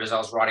Twin Rivers, I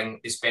was writing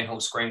this Ben Hur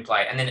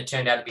screenplay. And then it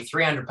turned out to be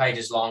 300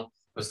 pages long. It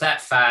was that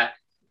fat.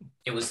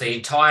 It was the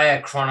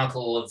entire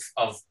chronicle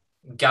of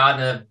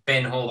Gardner,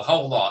 Ben Hur, the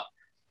whole lot.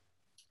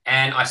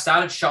 And I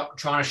started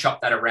trying to shop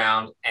that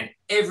around, and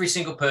every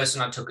single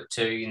person I took it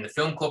to in the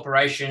film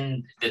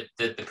corporation,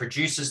 the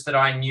producers that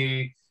I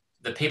knew,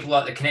 the people,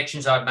 like the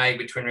connections I'd made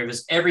with Twin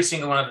Rivers, every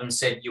single one of them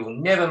said, "You will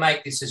never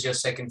make this as your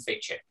second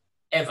feature,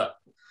 ever.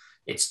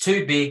 It's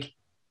too big.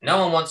 No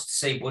one wants to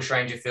see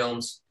Bushranger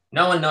films.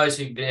 No one knows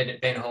who Ben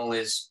Hur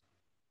is.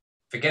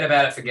 Forget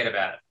about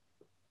it.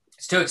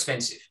 It's too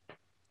expensive."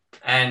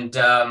 And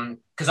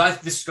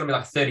because this is going to be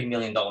like a $30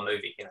 million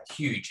movie,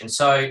 huge. And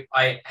so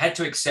I had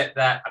to accept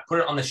that. I put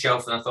it on the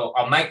shelf, and I thought,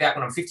 I'll make that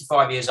when I'm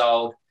 55 years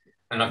old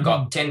and I've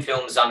got 10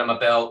 films under my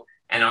belt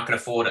and I can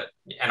afford it.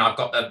 And I've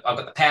got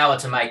the power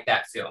to make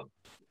that film.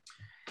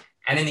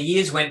 And then the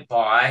years went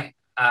by.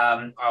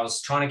 I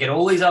was trying to get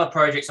all these other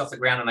projects off the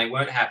ground and they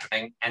weren't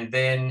happening. And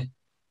then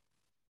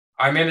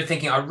I remember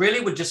thinking, I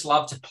really would just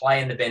love to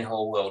play in the Ben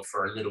Hur world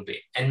for a little bit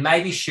and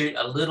maybe shoot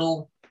a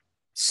little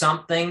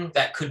something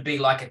that could be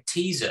like a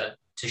teaser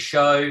to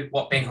show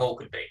what Ben Hur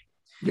could be.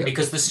 Yeah.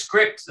 Because the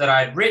script that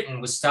I had written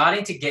was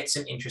starting to get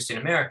some interest in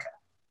America.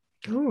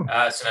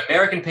 Some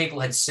American people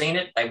had seen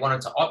it. They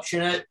wanted to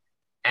option it,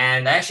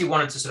 and they actually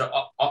wanted to sort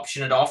of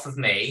option it off of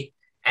me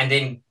and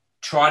then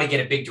try to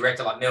get a big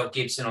director like Mel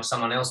Gibson or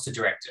someone else to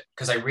direct it,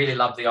 because they really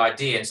loved the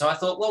idea. And so I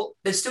thought, well,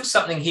 there's still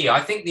something here.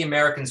 I think the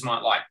Americans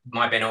might like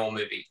my Ben Hur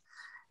movie.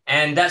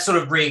 And that sort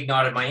of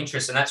reignited my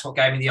interest, and that's what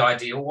gave me the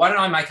idea. Well, why don't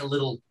I make a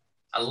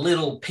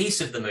little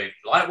piece of the movie?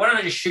 Why don't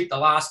I just shoot the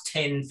last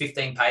 10,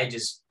 15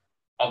 pages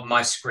of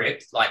my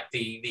script, like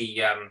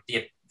the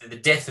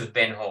death of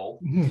Ben Hur?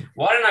 Mm-hmm.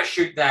 Why don't I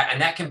shoot that?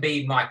 And that can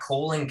be my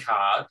calling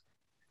card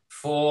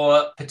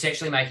for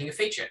potentially making a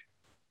feature.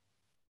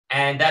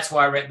 And that's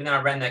why I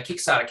ran the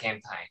Kickstarter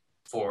campaign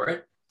for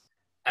it.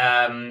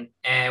 And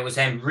it was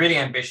really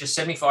ambitious,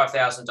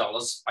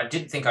 $75,000. I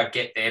didn't think I'd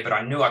get there, but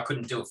I knew I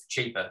couldn't do it for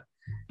cheaper.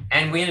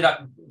 And we ended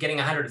up getting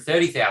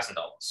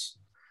 $130,000.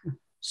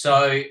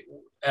 So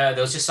there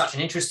was just such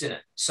an interest in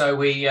it. So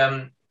we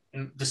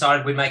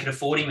decided we'd make it a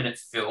 40-minute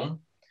film,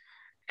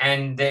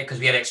 and because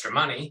we had extra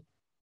money.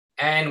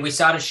 and we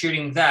started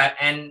shooting that,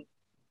 and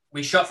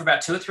we shot for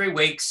about 2 or 3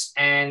 weeks,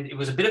 and it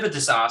was a bit of a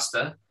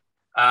disaster.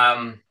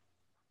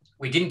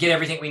 We didn't get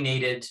everything we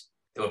needed.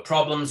 There were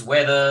problems,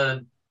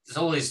 weather, there's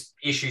all these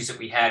issues that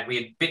we had. We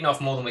had bitten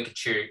off more than we could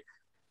chew,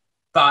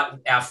 but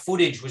our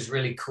footage was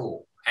really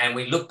cool. And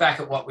we looked back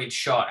at what we'd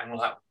shot and we're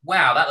like,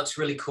 wow, that looks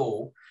really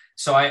cool.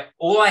 So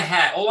all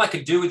I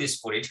could do with this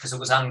footage, because it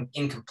was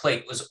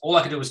incomplete, was all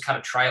I could do was cut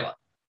a trailer.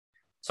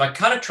 So I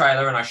cut a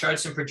trailer and I showed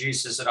some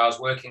producers that I was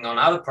working on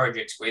other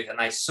projects with, and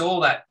they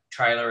saw that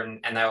trailer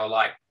and they were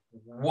like,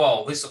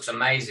 whoa, this looks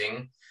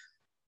amazing.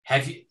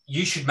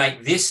 You should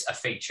make this a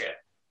feature.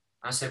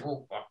 I said,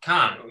 well, I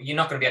can't. You're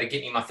not going to be able to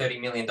get me my $30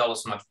 million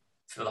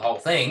for the whole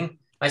thing.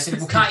 They said,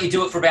 well, can't you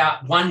do it for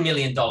about $1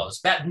 million?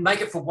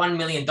 Make it for $1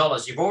 million.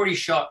 You've already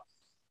shot,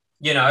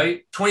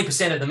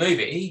 20% of the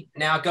movie.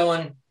 Now go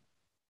and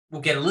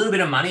we'll get a little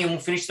bit of money and we'll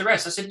finish the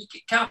rest. I said, it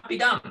can't be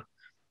done.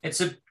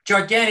 It's a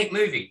gigantic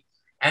movie.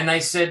 And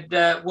they said,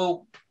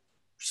 well,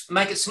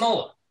 make it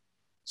smaller.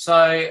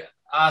 So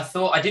I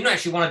thought, I didn't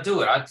actually want to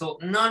do it. I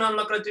thought, no, I'm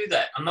not going to do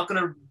that. I'm not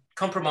going to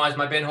compromise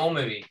my Ben Hall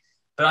movie.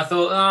 But I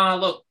thought, oh,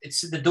 look,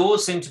 the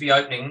doors seem to be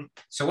opening.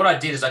 So what I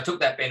did is I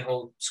took that Ben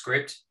Hall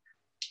script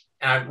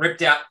and I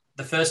ripped out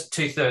the first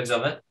 2/3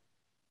 of it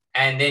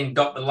and then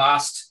got the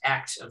last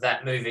act of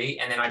that movie.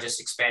 And then I just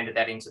expanded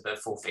that into the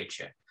full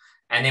feature.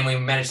 And then we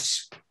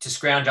managed to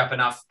scrounge up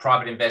enough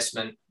private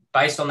investment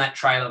based on that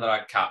trailer that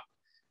I'd cut,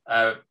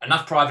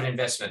 enough private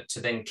investment to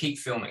then keep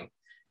filming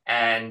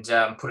and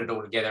put it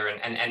all together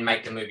and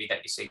make the movie that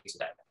you see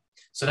today.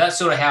 So that's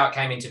sort of how it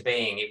came into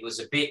being.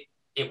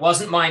 It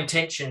wasn't my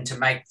intention to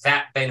make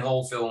that Ben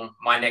Hall film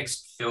my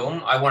next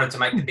film. I wanted to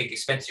make the big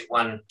expensive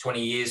one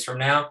 20 years from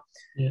now.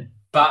 Yeah.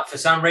 But for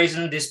some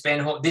reason, this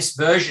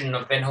version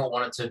of Ben Hall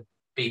wanted to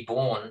be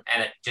born,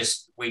 and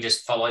we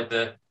just followed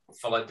the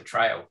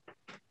trail.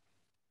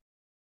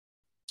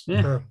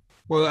 Yeah.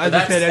 Well,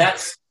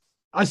 as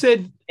I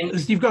said,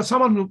 you've got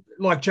someone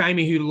like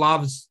Jamie who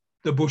loves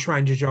the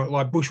bushrangers,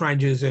 like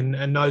bushrangers,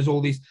 and knows all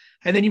this,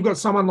 and then you've got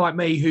someone like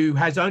me who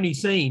has only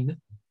seen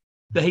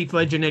the Heath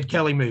Ledger Ned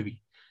Kelly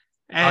movie.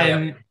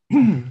 And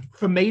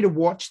for me to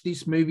watch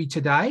this movie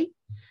today,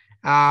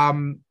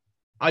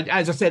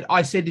 as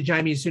I said to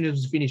Jamie as soon as it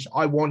was finished,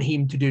 I want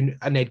him to do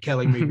a Ned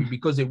Kelly movie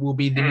because it will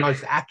be the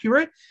most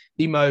accurate,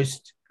 the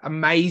most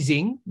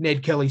amazing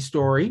Ned Kelly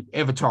story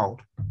ever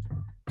told.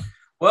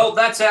 Well,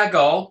 that's our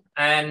goal.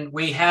 And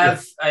we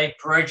have a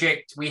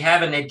project. We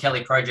have a Ned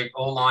Kelly project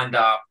all lined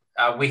up.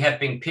 We have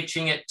been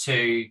pitching it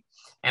to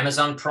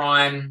Amazon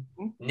Prime,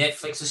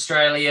 Netflix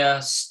Australia,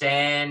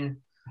 Stan,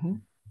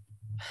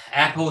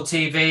 Apple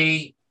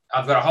TV.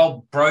 I've got a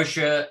whole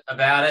brochure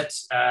about it.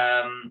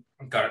 I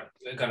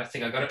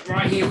think I got it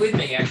right here with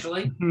me,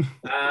 actually.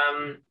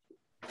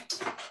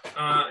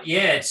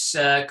 It's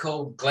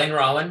called Glen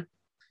Rowan,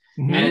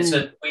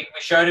 and we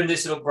showed him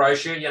this little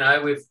brochure.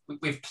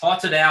 We've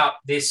plotted out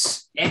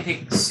this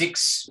epic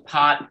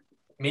 6-part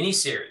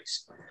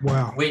miniseries.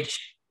 Wow,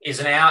 which is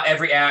an hour.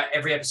 Every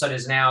episode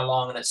is an hour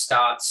long, and it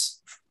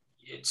starts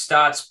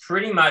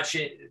pretty much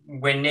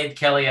when Ned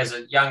Kelly, as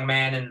a young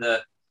man, and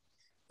the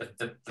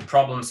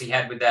problems he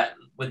had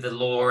with the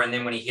law, and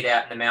then when he hid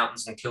out in the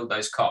mountains and killed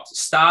those cops. It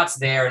starts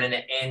there and then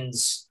it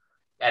ends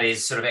at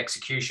his sort of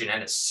execution,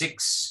 and it's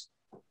 6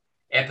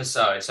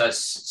 episodes, so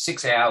it's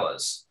 6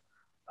 hours.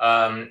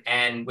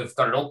 And we've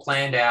got it all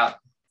planned out.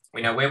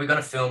 We know where we're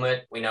going to film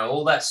it. We know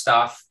all that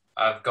stuff.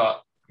 I've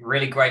got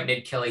really great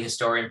Ned Kelly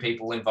historian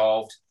people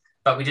involved,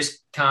 but we just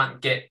can't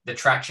get the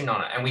traction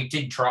on it. And we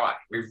did try.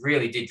 We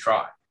really did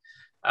try.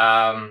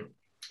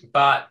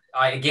 But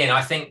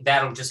I think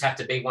that'll just have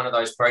to be one of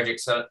those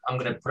projects that I'm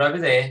going to put over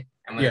there,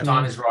 and when the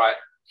time is right,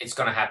 it's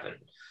going to happen.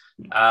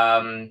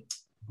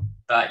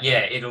 But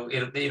yeah, it'll.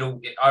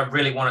 I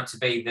really want it to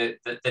be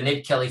the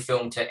Ned Kelly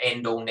film to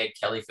end all Ned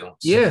Kelly films.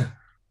 Yeah.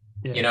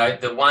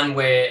 The one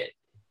where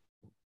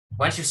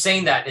once you've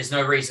seen that, there's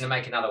no reason to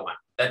make another one.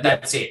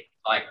 That's it.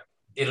 Like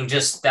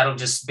that'll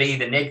just be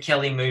the Ned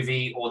Kelly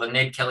movie or the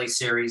Ned Kelly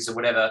series or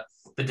whatever.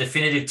 The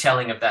definitive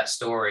telling of that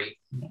story,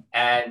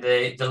 and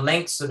the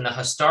lengths and the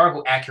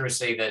historical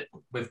accuracy that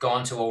we've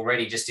gone to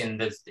already, just in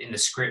the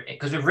script,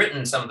 because we've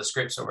written some of the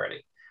scripts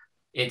already.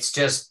 It's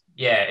just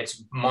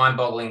it's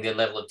mind-boggling the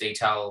level of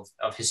detail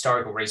of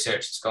historical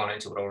research that's gone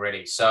into it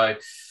already. So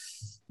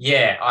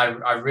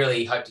I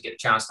really hope to get a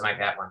chance to make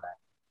that one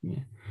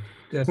day.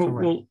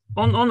 Well,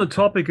 on the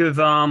topic of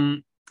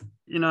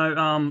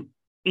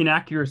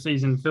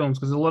inaccuracies in films,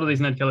 because a lot of these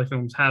Ned Kelly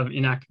films have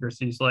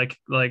inaccuracies. Like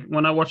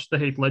when I watched the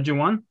Heath Ledger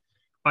one,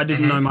 I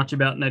didn't know much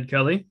about Ned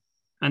Kelly,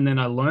 and then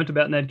I learnt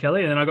about Ned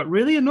Kelly, and then I got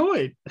really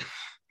annoyed.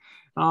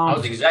 I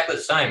was exactly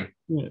the same.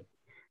 Yeah.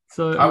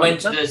 So I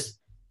went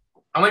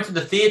to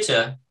the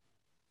theater.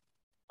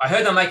 I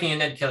heard they're making a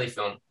Ned Kelly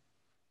film.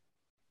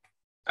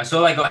 I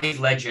saw they got Heath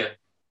Ledger,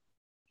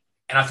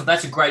 and I thought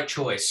that's a great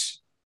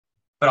choice.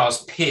 But I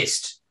was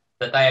pissed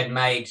that they had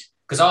made,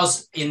 because I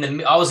was in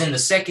the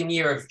second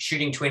year of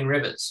shooting Twin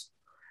Rivers,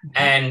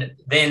 and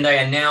then they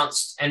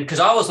announced, and because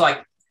I was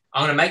like,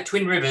 I'm going to make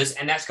Twin Rivers,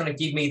 and that's going to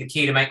give me the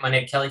key to make my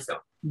Ned Kelly film.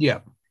 Yeah.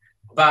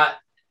 But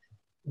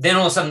then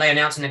all of a sudden they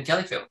announced a Ned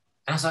Kelly film.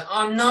 And I was like,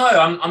 oh no,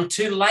 I'm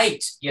too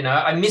late. You know,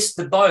 I missed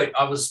the boat.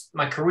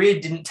 My career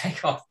didn't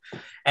take off.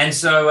 And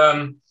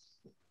so,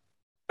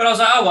 but I was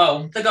like, oh,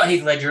 well, they got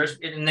Heath Ledger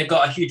and they've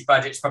got a huge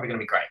budget. It's probably going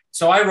to be great.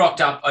 So I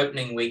rocked up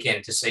opening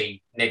weekend to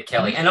see Ned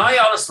Kelly. And I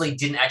honestly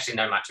didn't actually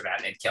know much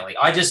about Ned Kelly.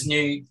 I just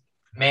knew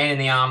Man in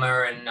the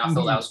Armor and I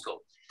thought that was cool.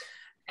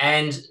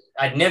 And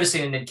I'd never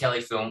seen a Ned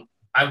Kelly film.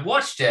 I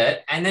watched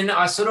it and then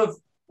I sort of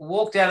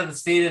walked out of the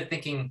theater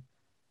thinking,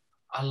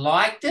 I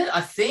liked it,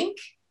 I think.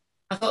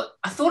 I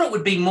thought it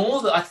would be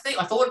more I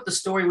thought the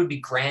story would be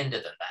grander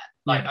than that.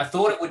 Like I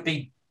thought it would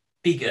be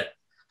bigger.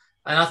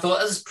 And I thought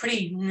it was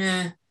pretty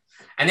nah.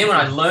 And then when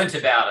I learnt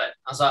about it,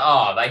 I was like,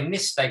 oh, they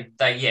missed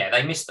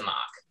the mark.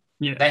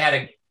 Yeah. They had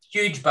a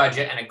huge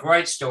budget and a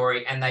great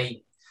story and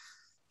they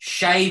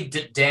shaved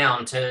it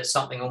down to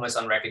something almost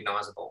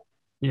unrecognizable.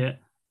 Yeah.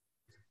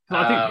 So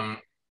I think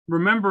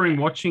remembering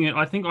watching it,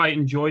 I think I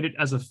enjoyed it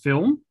as a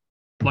film.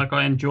 Like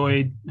I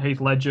enjoyed Heath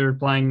Ledger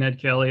playing Ned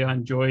Kelly. I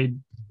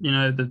enjoyed,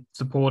 the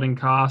supporting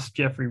cast.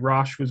 Jeffrey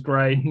Rush was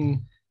great.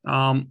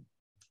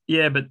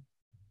 Yeah, but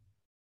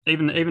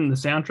even the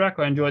soundtrack,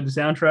 I enjoyed the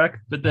soundtrack.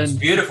 But then it's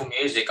beautiful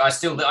music. I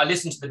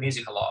listen to the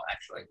music a lot,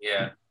 actually.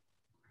 Yeah.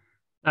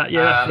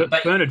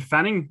 But Bernard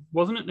Fanning,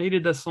 wasn't it? He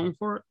did that song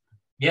for it.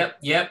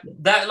 Yep.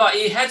 That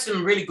he had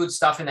some really good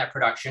stuff in that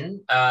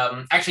production.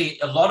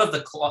 Actually, a lot of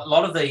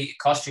the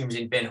costumes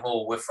in Ben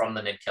Hur were from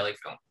the Ned Kelly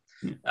film.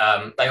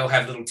 They all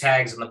have little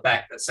tags on the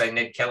back that say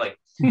Ned Kelly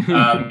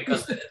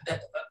because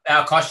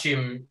our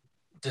costume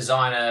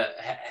designer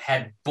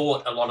had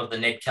bought a lot of the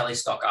Ned Kelly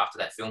stock after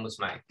that film was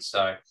made.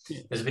 So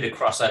there's a bit of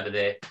crossover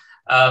there.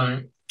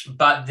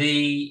 But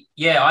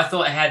I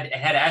thought it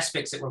had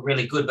aspects that were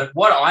really good. But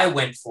what I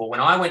went for when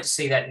I went to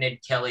see that Ned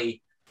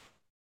Kelly,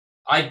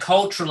 I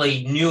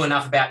culturally knew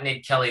enough about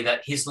Ned Kelly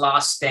that his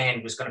last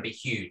stand was going to be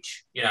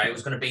huge. It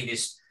was going to be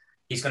this,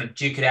 he's going to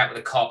duke it out with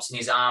the cops in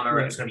his armor.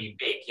 It was going to be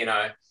big,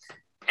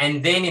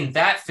 And then in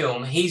that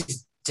film,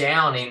 he's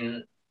down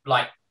in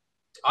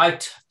I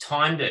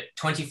timed it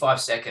 25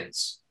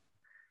 seconds.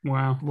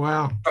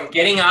 Wow. From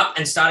getting up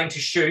and starting to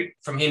shoot,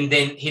 from him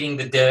then hitting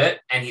the dirt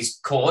and he's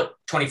caught,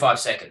 25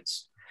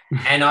 seconds.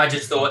 And I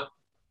just thought,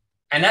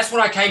 and that's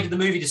what I came to the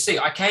movie to see.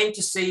 I came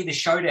to see the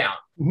showdown.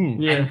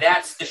 And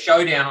that's the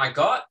showdown I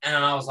got. And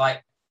I was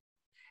like,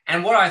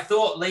 and what I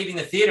thought leaving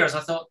the theater is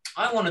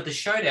I wanted the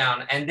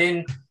showdown. And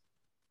then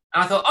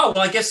I thought, oh,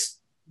 well, I guess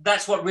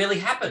that's what really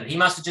happened. He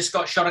must have just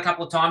got shot a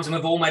couple of times and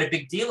we've all made a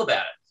big deal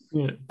about it.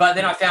 Yeah. But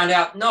then I found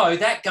out, no,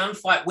 that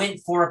gunfight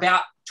went for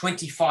about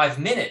 25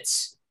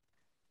 minutes.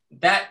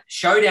 That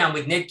showdown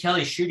with Ned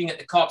Kelly shooting at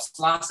the cops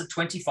lasted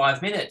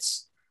 25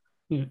 minutes.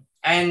 Yeah.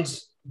 And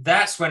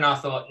that's when I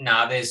thought,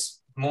 nah,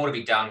 there's more to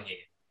be done here.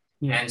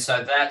 Yeah. And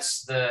so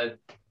that's the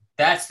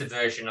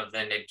version of the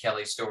Ned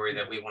Kelly story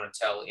that we want to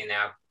tell in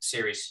our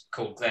series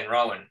called Glen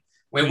Rowan,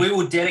 where we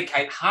will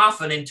dedicate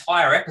half an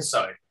entire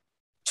episode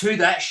to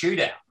that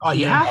shootout. Oh,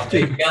 you have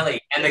to. Ned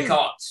Kelly and the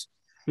cops.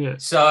 Yeah.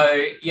 So,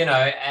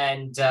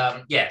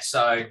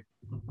 so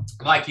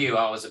like you,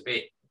 I was a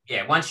bit,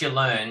 once you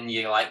learn,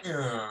 you're like,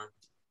 oh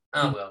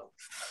well.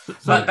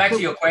 But back to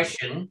your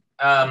question,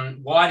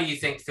 why do you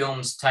think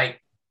films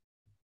take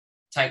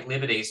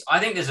liberties? I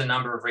think there's a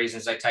number of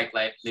reasons they take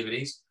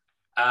liberties.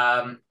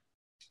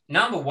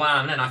 Number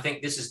one, and I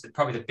think this is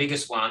probably the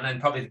biggest one,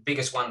 and probably the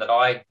biggest one that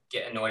I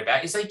get annoyed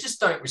about, is they just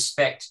don't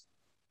respect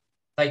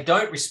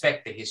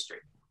the history.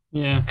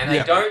 Yeah. And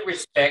they don't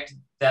respect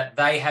that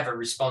they have a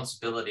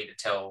responsibility to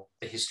tell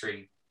the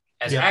history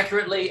as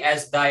accurately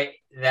as that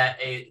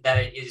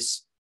it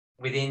is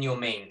within your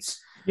means.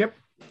 Yep.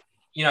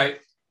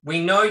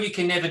 We know you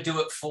can never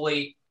do it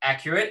fully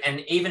accurate,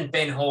 and even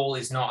Ben Hur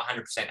is not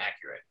 100%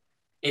 accurate.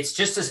 It's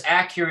just as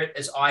accurate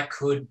as I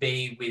could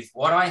be with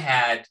what I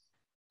had,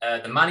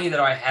 the money that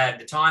I had,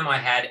 the time I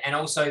had, and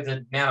also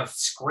the amount of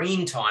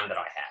screen time that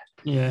I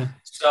had. Yeah.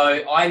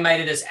 So I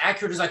made it as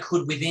accurate as I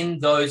could within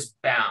those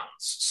bounds.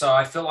 So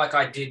I feel like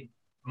I did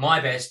my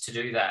best to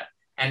do that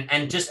and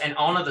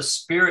honor the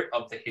spirit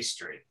of the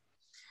history.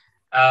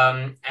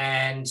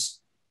 And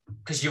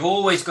because you've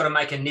always got to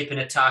make a nip and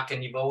a tuck,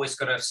 and you've always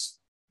got to,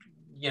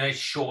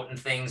 shorten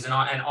things. And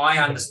I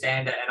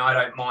understand it, and I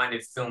don't mind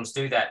if films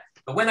do that.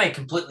 But when they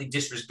completely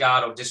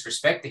disregard or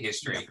disrespect the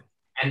history,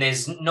 and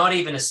there's not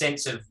even a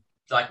sense of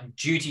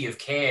duty of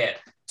care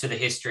to the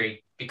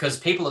history, because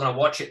people are going to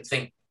watch it and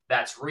think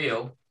that's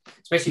real,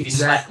 especially if you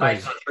slap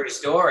based on a true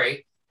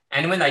story.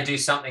 And when they do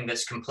something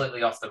that's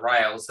completely off the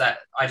rails, that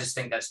I just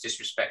think that's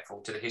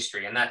disrespectful to the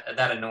history, and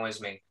that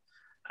annoys me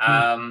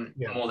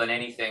more than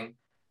anything.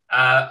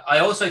 I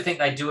also think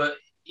they do it,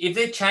 if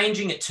they're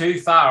changing it too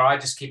far, I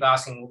just keep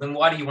asking, well, then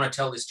why do you want to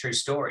tell this true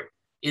story?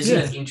 Isn't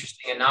it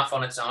interesting enough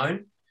on its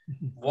own?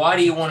 Why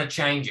do you want to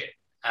change it?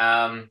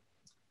 And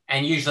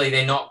usually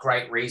they're not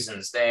great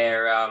reasons.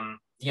 They're,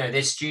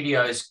 their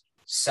studios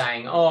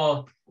saying,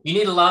 oh, you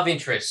need a love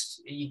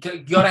interest. You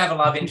got to have a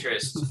love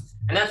interest.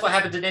 And that's what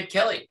happened to Ned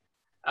Kelly.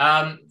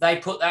 They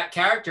put that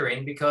character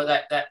in because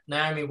that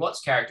Naomi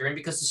Watts character in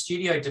because the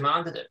studio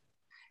demanded it.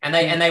 and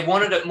they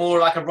wanted it more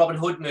like a Robin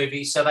Hood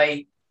movie, so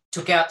they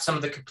took out some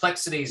of the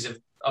complexities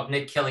of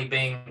Ned Kelly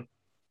being,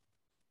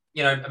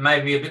 you know,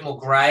 maybe a bit more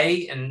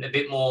grey and a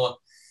bit more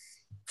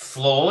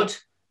flawed.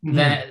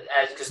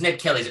 Because Ned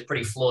Kelly's a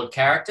pretty flawed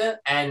character,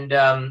 and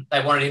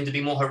they wanted him to be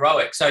more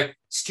heroic. So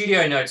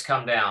studio notes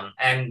come down,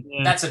 and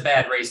that's a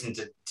bad reason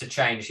to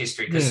change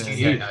history, because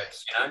studio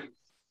notes,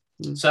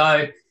 you know.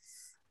 So,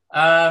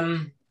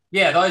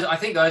 I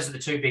think those are the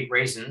two big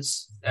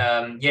reasons.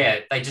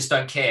 They just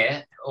don't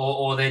care,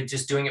 or they're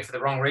just doing it for the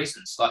wrong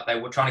reasons, like they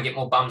were trying to get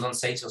more bums on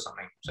seats or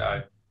something.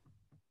 So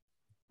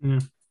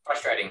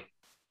frustrating.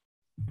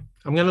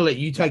 I'm going to let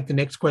you take the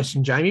next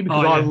question, Jamie,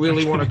 because I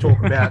really want to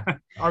talk about.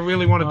 I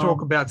really want to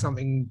talk about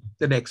something.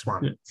 The next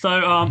one. Yeah.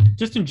 So,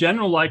 just in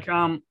general, like,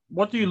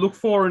 what do you look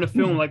for in a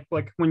film? Like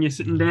when you're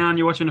sitting down,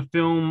 you're watching a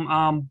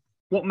film.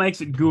 What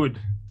makes it good?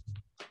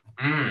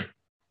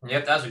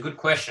 Yep, that's a good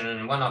question,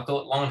 and one I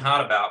thought long and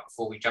hard about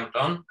before we jumped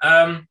on.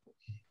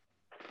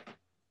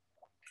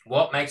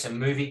 What makes a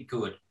movie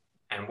good,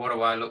 and what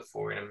do I look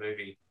for in a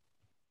movie?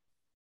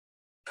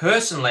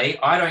 Personally,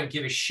 I don't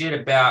give a shit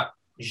about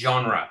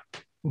genre.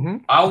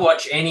 I'll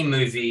watch any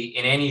movie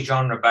in any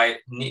genre,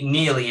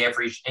 nearly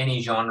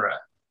any genre,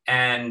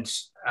 and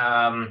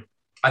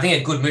I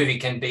think a good movie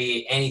can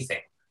be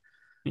anything.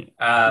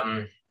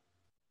 I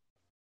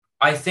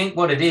think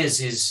what it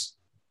is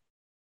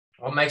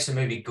what makes a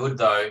movie good,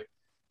 though,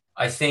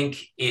 I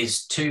think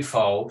is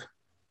twofold.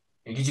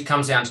 It usually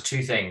comes down to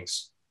two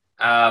things.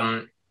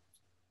 Good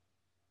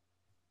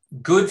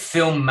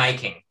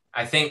filmmaking.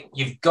 I think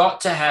you've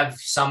got to have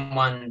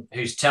someone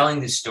who's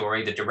telling this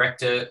story, the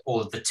director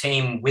or the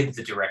team with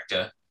the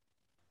director,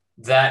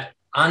 that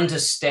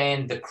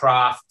understand the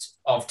craft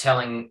of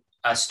telling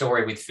a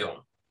story with film.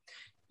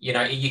 You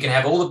know, you can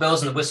have all the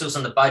bells and the whistles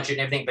and the budget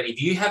and everything, but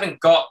if you haven't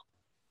got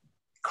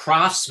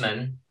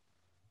craftsmen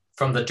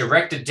from the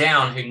director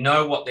down who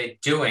know what they're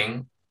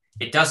doing,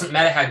 it doesn't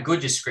matter how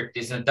good your script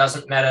is, and it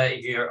doesn't matter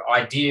if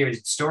your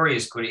story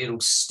is good, it'll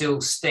still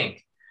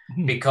stink.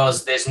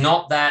 Because there's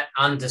not that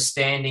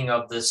understanding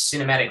of the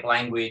cinematic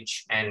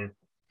language, and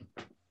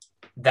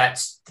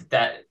that's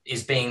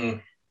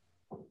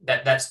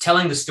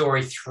telling the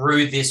story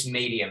through this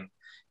medium,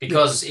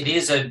 because it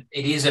is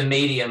a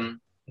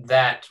medium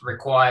that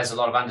requires a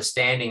lot of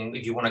understanding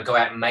if you want to go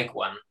out and make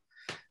one,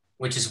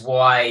 which is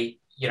why,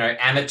 you know,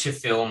 amateur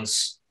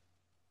films,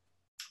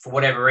 for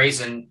whatever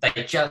reason,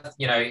 they just,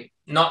 you know,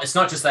 it's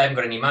not just they haven't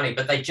got any money,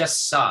 but they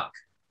just suck,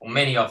 or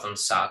many of them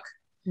suck.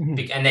 And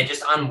they're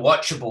just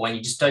unwatchable, and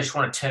you just don't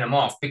want to turn them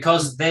off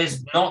because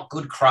there's not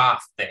good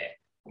craft there,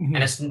 and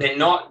they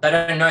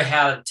don't know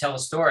how to tell a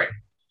story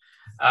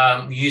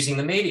using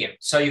the medium.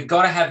 So you've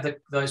got to have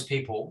those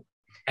people.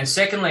 And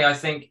secondly, I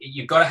think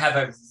you've got to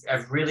have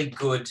a really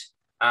good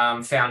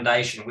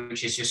foundation,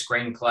 which is your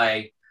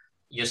screenplay,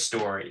 your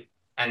story,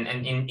 and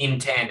in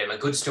tandem, a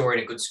good story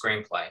and a good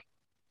screenplay.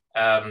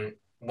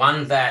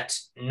 One that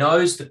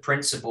knows the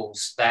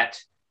principles that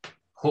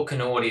hook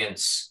an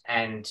audience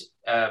and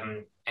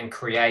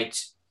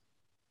create,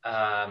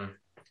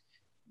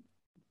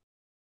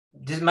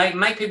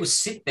 make people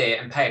sit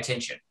there and pay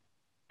attention.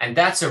 And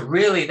that's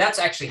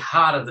actually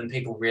harder than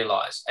people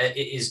realize.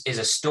 It is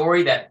a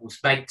story that will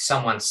make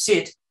someone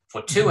sit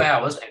for 2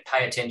 hours and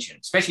pay attention,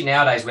 especially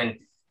nowadays when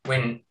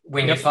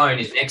your phone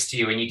is next to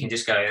you and you can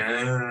just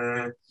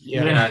go,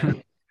 you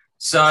know.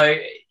 So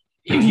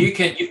if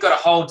you've got to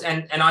hold,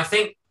 and I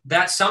think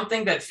that's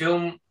something that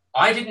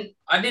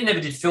never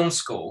did film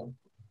school.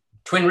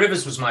 Twin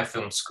Rivers was my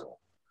film school.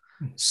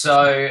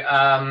 So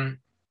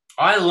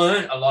I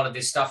learned a lot of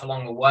this stuff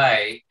along the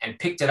way and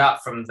picked it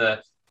up from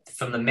the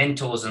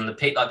mentors and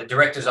the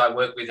directors I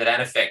worked with at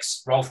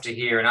Anifex, Rolf de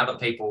Heer and other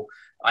people.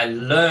 I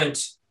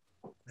learned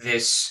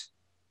this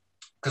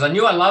because I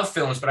knew I loved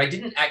films, but I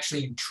didn't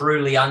actually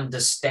truly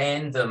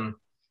understand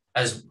them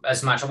as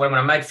much. When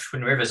I made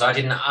Twin Rivers, I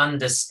didn't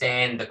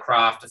understand the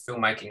craft of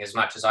filmmaking as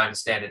much as I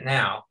understand it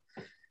now.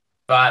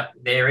 But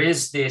it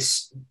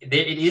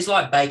is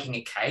like baking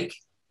a cake.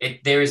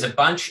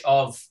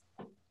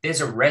 There's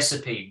a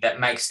recipe that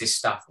makes this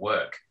stuff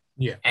work.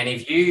 Yeah. And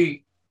if you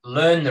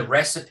learn the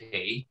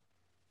recipe,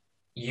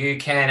 you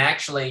can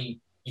actually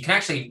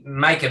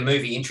make a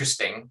movie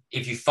interesting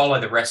if you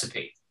follow the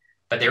recipe.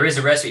 But there is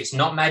a recipe. It's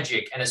not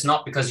magic, and it's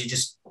not because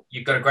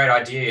you've got a great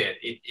idea.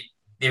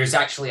 There is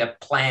actually a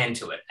plan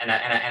to it and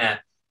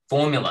a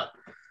formula.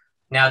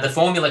 Now, the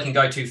formula can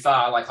go too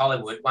far, like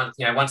Hollywood.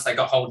 Once they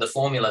got hold of the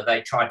formula,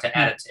 they tried to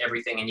add it to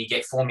everything, and you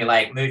get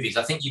formulaic movies.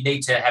 I think you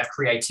need to have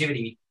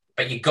creativity,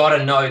 but you got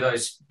to know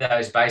those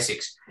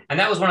basics. And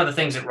that was one of the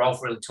things that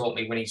Rolf really taught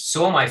me. When he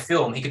saw my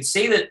film, he could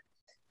see that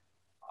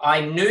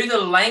I knew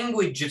the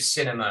language of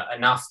cinema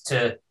enough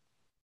to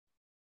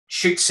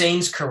shoot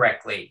scenes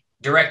correctly,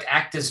 direct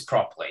actors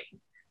properly.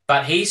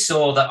 But he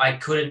saw that I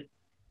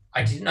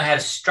didn't know how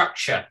to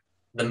structure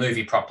the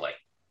movie properly.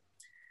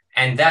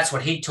 And that's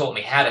what he taught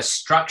me, how to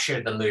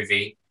structure the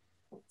movie.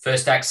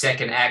 First act,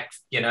 second act,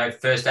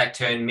 first act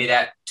turn, mid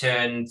act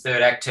turn,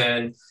 third act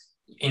turn,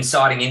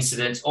 inciting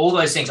incidents, all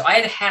those things.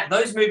 I had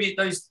those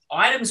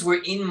items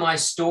were in my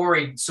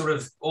story sort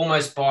of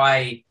almost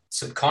by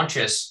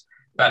subconscious,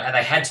 but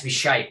they had to be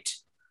shaped.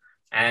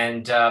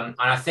 And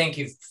I think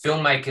if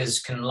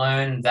filmmakers can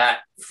learn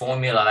that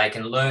formula, they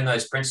can learn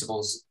those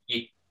principles,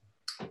 you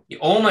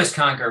almost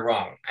can't go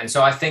wrong. And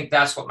so I think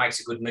that's what makes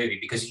a good movie,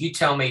 because if you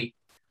tell me,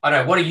 I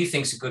don't know, what do you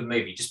think's a good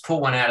movie? Just pull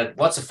one out of,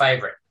 what's a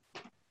favorite?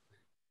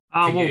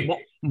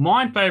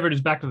 My favorite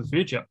is Back to the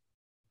Future.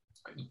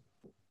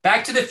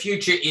 Back to the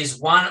Future is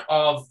one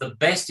of the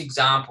best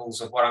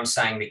examples of what I'm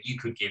saying that you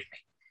could give me.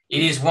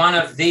 It is one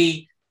of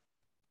the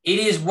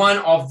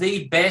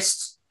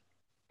best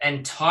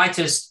and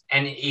tightest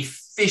and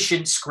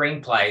efficient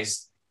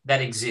screenplays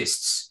that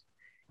exists.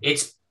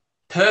 It's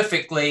got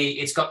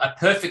a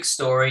perfect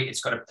story.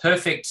 It's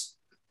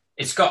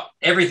got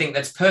everything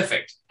that's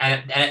perfect,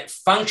 and it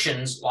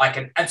functions like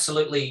an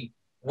absolutely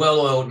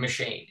well-oiled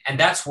machine. And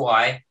that's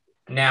why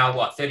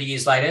now, 30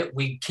 years later,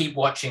 we keep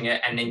watching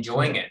it and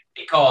enjoying it,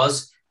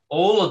 because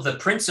all of the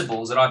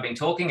principles that I've been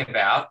talking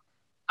about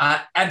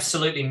are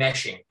absolutely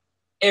meshing.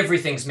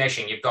 Everything's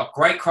meshing. You've got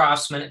great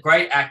craftsmen,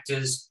 great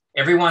actors,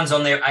 everyone's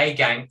on their A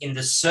game in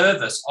the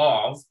service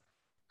of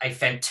a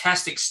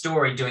fantastic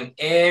story, doing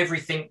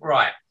everything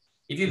right.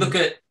 If you look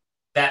at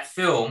that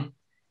film,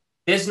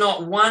 there's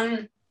not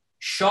one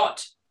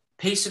shot,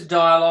 piece of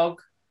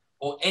dialogue,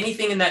 or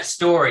anything in that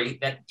story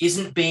that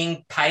isn't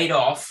being paid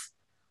off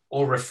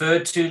or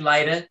referred to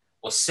later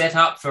or set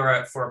up for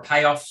a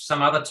payoff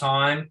some other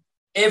time.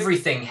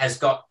 Everything has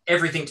got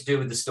everything to do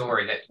with the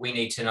story that we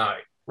need to know.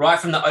 Right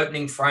from the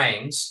opening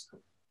frames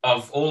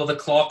of all of the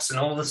clocks and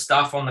all the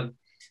stuff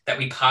that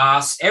we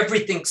pass,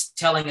 everything's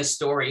telling a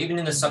story, even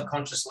in the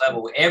subconscious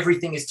level.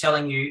 Everything is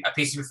telling you a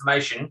piece of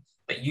information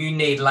that you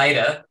need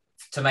later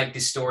to make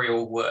this story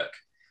all work.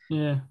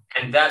 Yeah.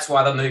 And that's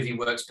why the movie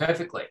works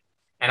perfectly.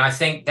 And I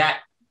think that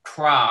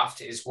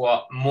craft is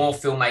what more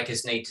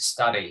filmmakers need to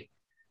study.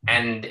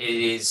 And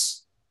it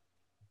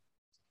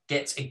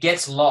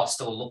gets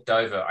lost or looked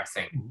over, I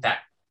think, that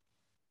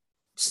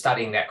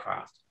studying that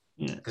craft.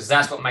 Yeah. Because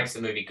that's what makes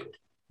the movie good.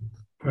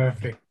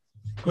 Perfect.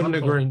 Couldn't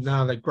agree.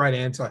 No, that great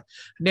answer.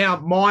 Now,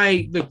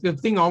 the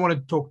thing I want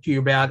to talk to you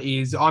about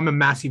is I'm a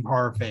massive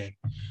horror fan.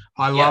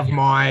 I love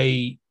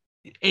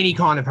any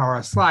kind of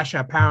horror,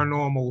 slasher,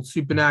 paranormal,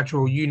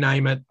 supernatural, you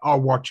name it,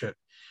 I'll watch it.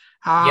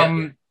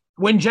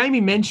 When Jamie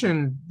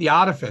mentioned The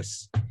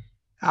Artifice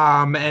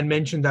and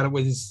mentioned that it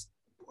was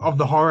of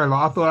the horror,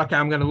 I thought, okay,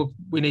 I'm going to look.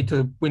 We need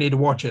to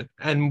watch it,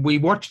 and we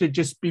watched it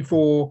just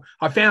before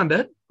I found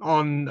it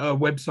on a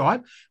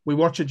website. We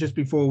watched it just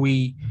before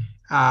we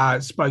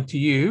spoke to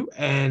you,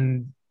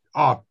 and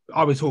I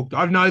was hooked.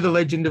 I know the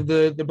legend of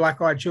the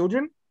Black-Eyed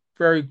Children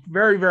very,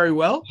 very, very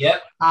well.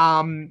 Yep.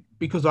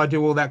 Because I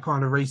do all that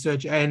kind of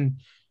research, and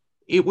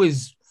it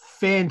was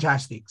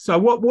fantastic. So,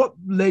 what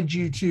led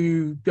you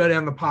to go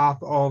down the path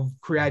of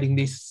creating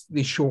this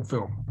short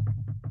film?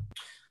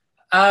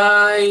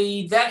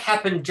 That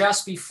happened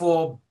just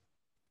before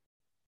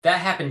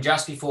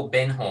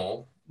Ben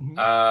Hall.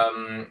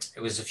 Mm-hmm.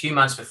 It was a few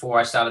months before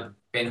I started the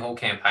Ben Hall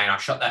campaign. I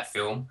shot that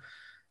film.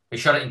 We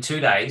shot it in 2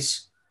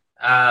 days.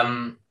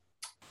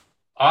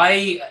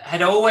 I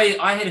had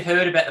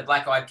heard about the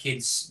Black-Eyed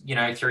Kids,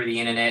 through the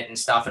internet and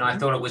stuff, and I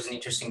thought it was an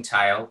interesting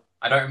tale.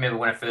 I don't remember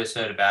when I first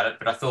heard about it,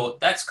 but I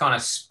thought that's kind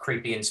of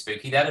creepy and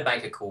spooky. That'd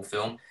make a cool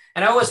film.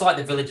 And I always liked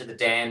the Village of the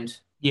Damned.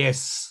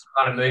 Yes.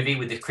 Kind of movie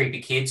with the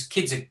creepy kids.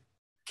 Kids are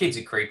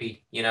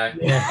creepy, at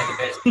the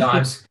best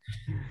times.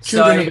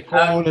 Children of the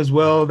Corn as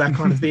well, that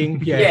kind of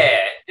thing. Yeah.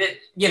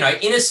 Yeah.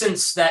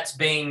 Innocence that's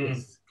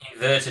being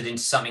inverted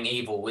into something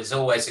evil was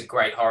always a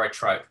great horror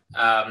trope.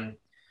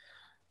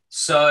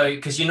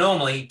 Because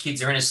normally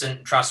kids are innocent,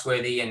 and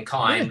trustworthy, and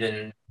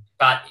kind,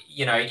 but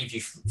if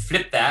you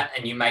flip that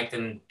and you make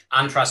them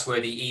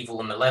untrustworthy, evil,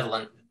 and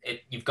malevolent,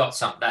 you've got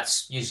something.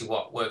 That's usually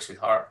what works with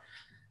horror.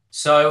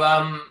 So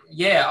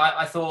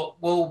I thought,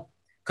 well,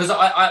 because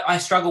I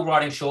struggle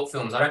writing short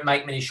films. I don't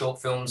make many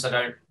short films. I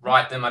don't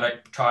write them. I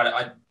don't try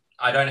to.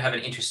 I don't have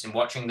an interest in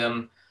watching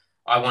them.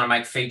 I want to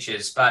make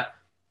features, but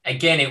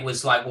again, it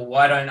was like, well,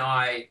 why don't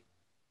I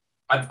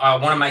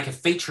want to make a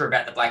feature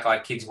about the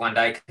Black-Eyed Kids one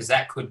day, because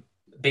that could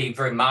be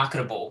very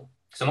marketable.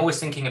 Because I'm always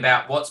thinking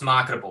about what's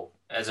marketable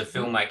as a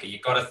filmmaker.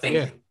 You've got to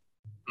think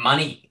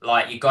money.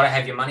 Like, you've got to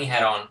have your money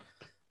hat on.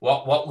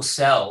 What will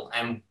sell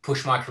and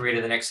push my career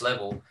to the next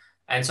level?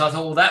 And so I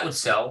thought, well, that would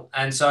sell.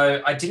 And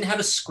so I didn't have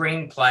a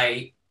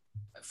screenplay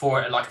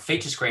for it, like a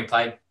feature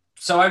screenplay.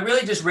 So I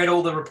really just read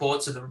all the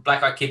reports of the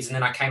Black-Eyed Kids, and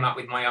then I came up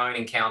with my own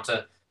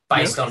encounter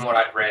based on what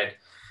I'd read.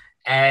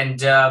 And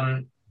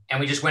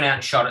we just went out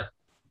and shot it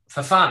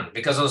for fun,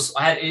 because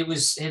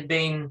it had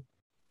been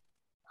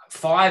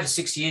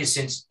 5-6 years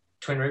since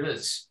Twin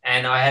Rivers,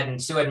 and I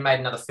still hadn't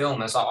made another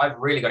film. And so I've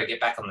really got to get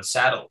back on the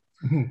saddle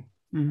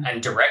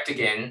and direct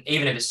again,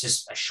 even if it's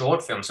just a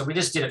short film. So we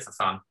just did it for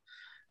fun.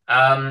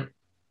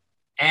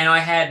 And I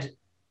had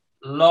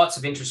lots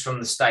of interest from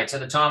the States. At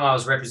the time I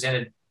was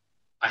represented,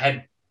 I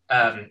had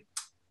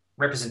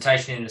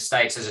representation in the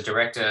States as a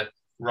director,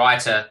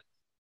 writer,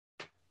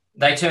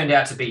 they turned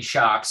out to be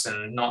sharks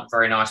and not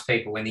very nice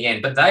people in the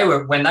end. But they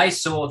were, when they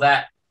saw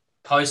that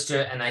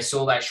poster and they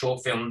saw that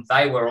short film,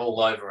 they were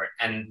all over it.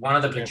 And one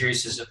of the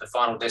producers of the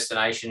Final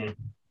Destination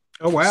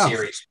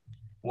series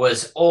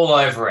was all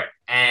over it.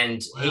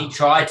 And he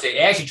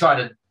actually tried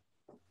to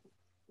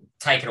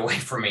take it away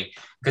from me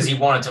because he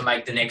wanted to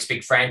make the next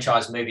big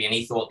franchise movie and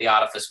he thought The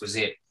Artifice was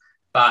it.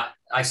 But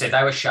like I said,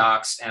 they were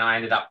sharks and I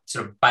ended up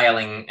sort of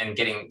bailing and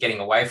getting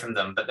away from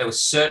them. But there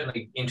was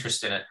certainly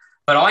interest in it.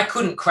 But I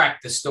couldn't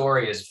crack the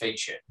story as a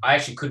feature. I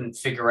actually couldn't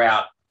figure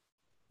out.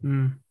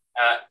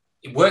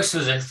 It works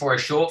for a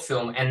short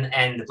film,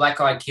 and the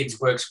Black Eyed Kids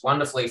works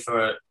wonderfully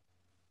for,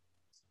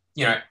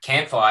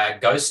 campfire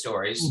ghost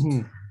stories.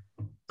 Mm-hmm.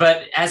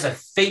 But as a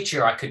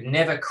feature, I could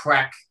never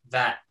crack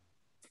that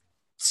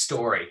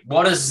story.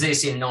 What is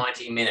this in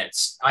 90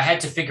 minutes? I had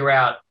to figure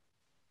out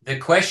the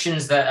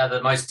questions that are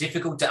the most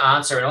difficult to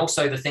answer, and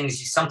also the things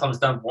you sometimes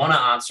don't want to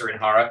answer in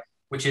horror,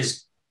 which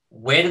is,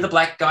 where do the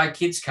Black Eyed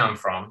Kids come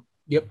from?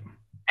 Yep.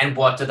 And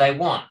what do they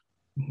want?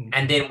 Mm-hmm.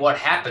 And then what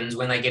happens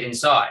when they get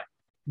inside?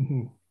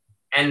 Mm-hmm.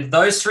 And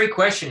those three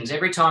questions,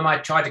 every time I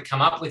tried to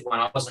come up with one,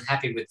 I wasn't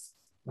happy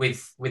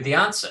with the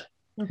answer.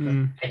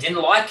 Okay. I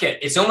didn't like it.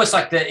 It's almost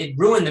like it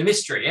ruined the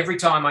mystery every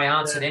time I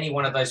answered any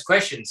one of those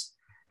questions.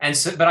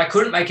 But I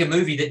couldn't make a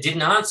movie that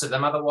didn't answer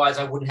them. Otherwise,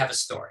 I wouldn't have a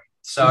story.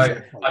 So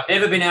I've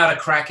never been able to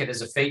crack it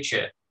as a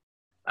feature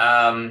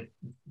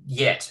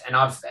yet. And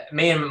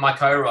me and my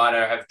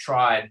co-writer have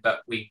tried,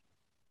 but I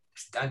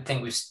don't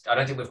think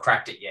we've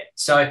cracked it yet.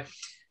 So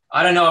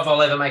I don't know if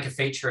I'll ever make a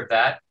feature of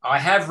that. I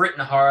have written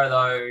a horror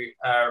though.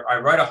 I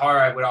wrote a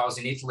horror when I was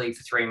in Italy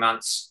for 3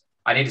 months.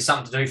 I needed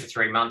something to do for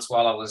 3 months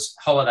while I was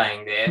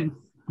holidaying there.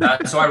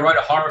 So I wrote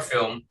a horror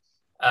film,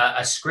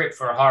 a script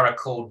for a horror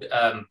called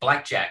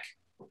Blackjack.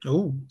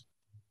 Oh.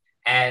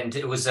 And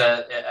it was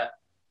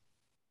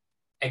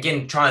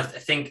again, trying to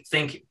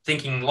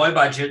thinking low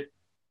budget,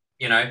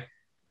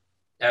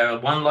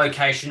 one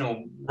location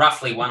or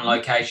roughly one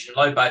location,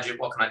 low budget.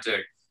 What can I do?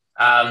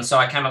 So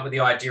I came up with the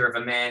idea of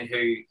a man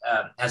who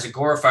has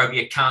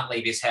agoraphobia, can't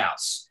leave his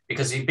house,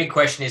 because the big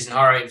question is in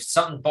horror, if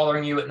something's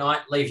bothering you at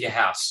night, leave your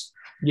house.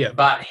 Yeah.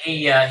 But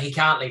he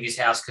can't leave his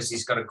house because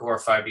he's got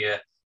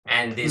agoraphobia,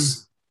 and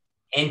this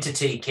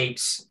entity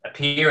keeps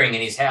appearing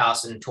in his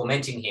house and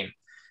tormenting him.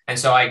 And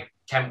so we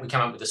came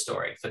up with a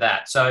story for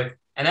that. So,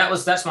 and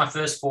that's my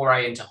first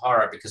foray into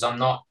horror, because I'm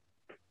not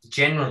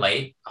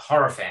generally a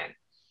horror fan.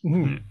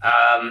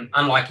 Mm-hmm.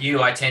 Unlike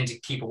you, I tend to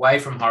keep away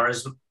from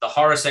horrors. The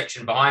horror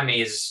section behind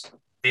me is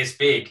this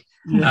big.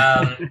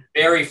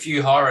 Very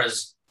few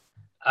horrors,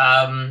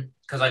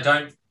 because I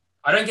don't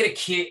get a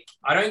kick.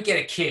 I don't get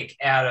a kick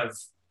out of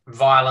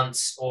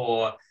violence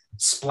or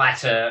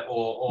splatter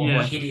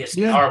or hideous,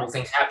 horrible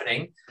things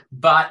happening.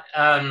 But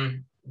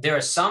there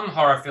are some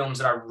horror films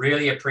that I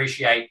really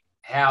appreciate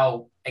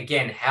how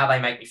they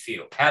make me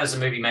feel. How does a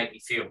movie make me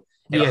feel?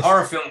 If a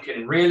horror film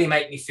can really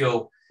make me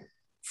feel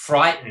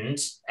frightened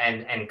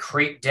and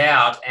creeped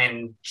out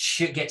and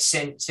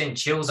send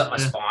chills up my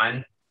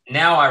spine,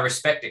 now I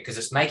respect it because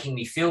it's making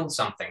me feel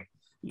something.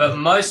 But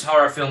most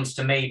horror films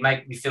to me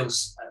make me feel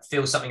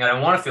something I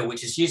don't want to feel,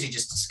 which is usually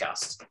just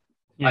disgust.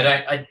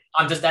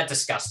 That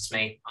disgusts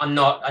me. I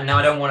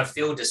don't want to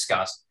feel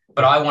disgust,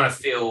 but I want to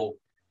feel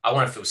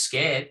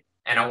scared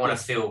and I want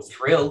to feel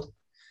thrilled.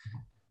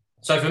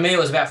 So for me, it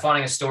was about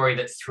finding a story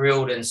that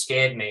thrilled and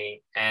scared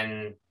me,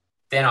 and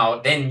then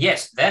I'll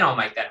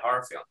make that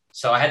horror film.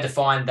 So I had to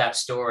find that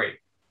story,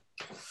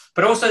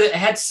 but also it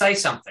had to say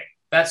something.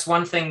 That's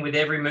one thing with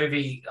every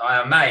movie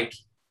I make.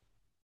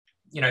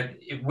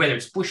 Whether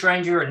it's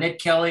Bushranger or Ned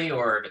Kelly,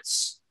 or if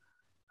it's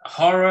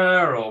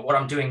horror or what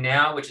I'm doing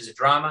now, which is a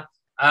drama.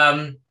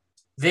 I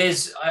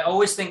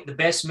always think the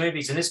best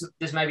movies, and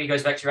this maybe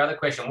goes back to your other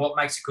question, what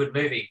makes a good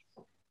movie?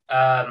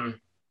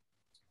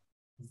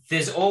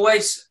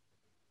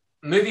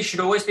 Movies should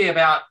always be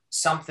about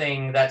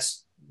something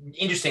that's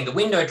interesting. The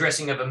window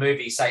dressing of a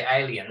movie, say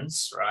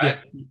Aliens, right?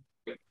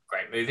 Yeah.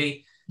 Great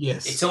movie.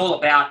 Yes. It's all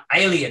about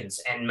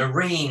aliens and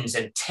Marines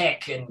and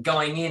tech and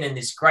going in and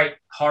this great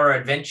horror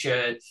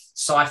adventure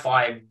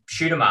sci-fi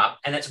shoot 'em up,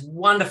 and it's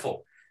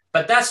wonderful.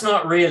 But that's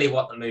not really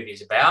what the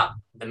movie's about.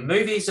 The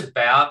movie's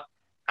about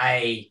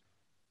a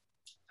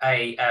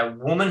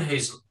woman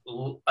who's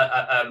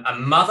a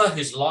mother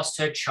who's lost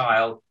her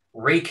child,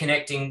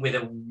 reconnecting with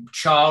a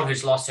child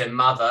who's lost her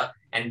mother,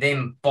 and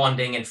them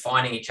bonding and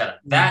finding each other.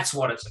 That's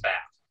what it's about.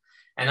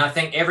 And I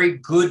think every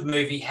good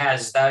movie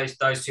has those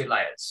two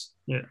layers.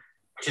 Yeah.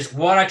 Which is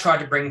what I tried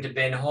to bring to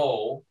Ben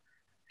Hall,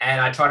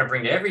 and I try to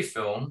bring to every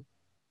film,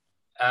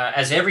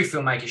 as every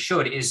filmmaker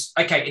should, is,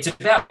 okay, it's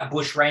about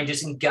bush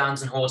rangers and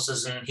guns and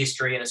horses and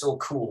history, and it's all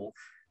cool.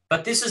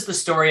 But this is the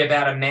story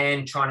about a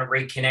man trying to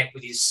reconnect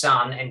with his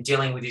son and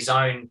dealing with his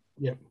own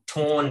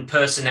torn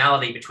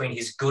personality between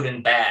his good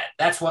and bad.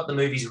 That's what the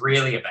movie's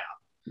really about.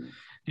 Yes.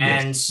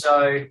 And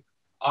so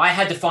I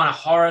had to find a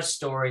horror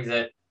story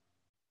that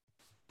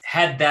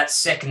had that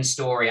second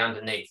story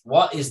underneath.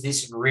 What is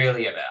this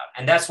really about?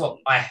 And that's what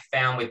I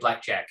found with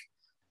Blackjack.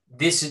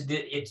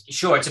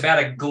 it's about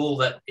a ghoul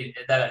that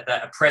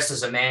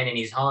oppresses a man in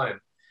his home,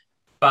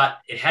 but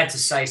it had to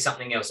say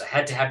something else. It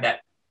had to have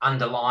that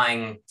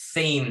underlying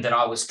theme that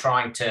I was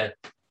trying to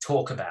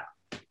talk about.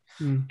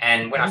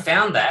 And when I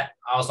found that,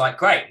 I was like,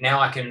 great, now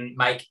I can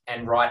make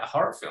and write a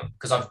horror film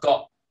because I've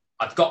got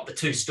the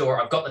two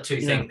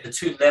things, the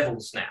two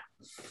levels now.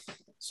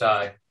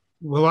 So,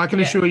 well, I can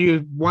assure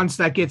you, once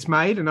that gets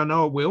made, and I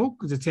know it will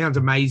because it sounds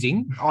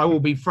amazing, I will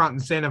be front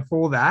and center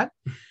for that.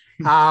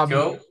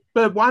 Cool.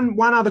 But one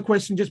other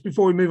question, just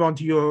before we move on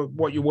to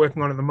what you're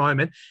working on at the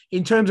moment,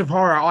 in terms of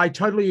horror, I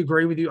totally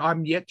agree with you.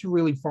 I'm yet to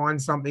really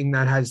find something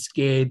that has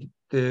scared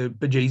the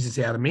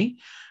bejesus out of me.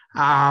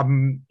 I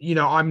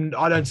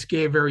don't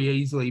scare very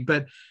easily,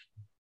 but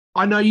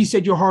I know you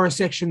said your horror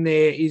section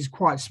there is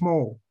quite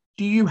small.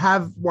 Do you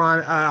have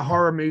a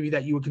horror movie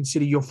that you would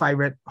consider your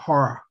favorite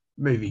horror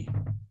movie?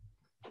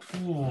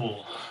 Ooh.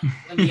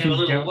 Let me have a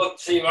little look,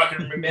 see if I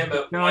can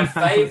remember my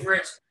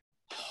favorite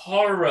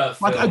horror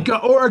film. Like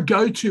a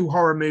go-to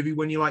horror movie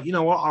when you're like, you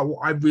know what,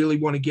 I really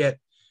want to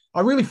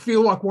I really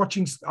feel like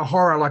watching a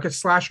horror, like a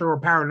slasher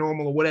or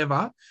paranormal or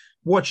whatever.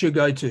 What's your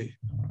go-to?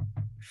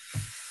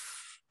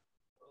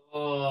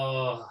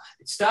 Oh,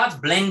 it starts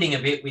blending a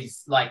bit with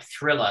like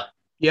thriller.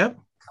 Yep.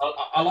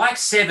 I like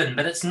Seven,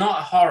 but it's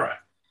not horror.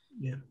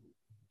 Yeah.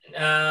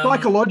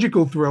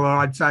 Psychological thriller,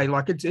 I'd say.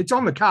 Like it's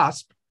on the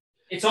cusp.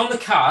 It's on the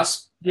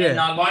cusp. Yeah. And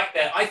I like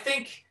that. I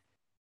think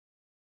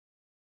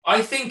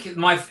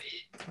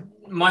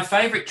my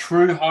favorite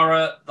true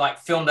horror like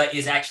film that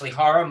is actually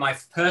horror, my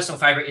personal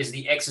favorite is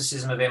The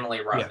Exorcism of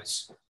Emily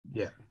Rose.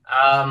 Yeah.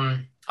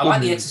 I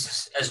like The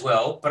Exorcist as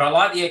well, but I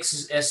like The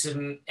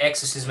Exorcism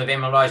of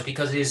Emily Rose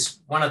because it is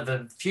one of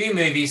the few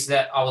movies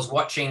that I was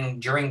watching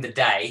during the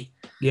day.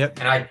 Yep.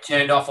 And I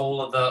turned off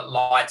all of the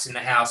lights in the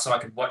house so I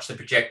could watch the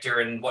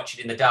projector and watch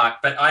it in the dark.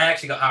 But I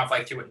actually got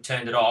halfway through it and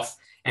turned it off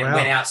and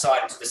went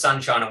outside into the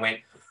sunshine and went,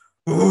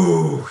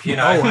 ooh, you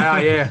know. Oh, wow,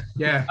 yeah,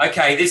 yeah.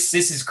 Okay, this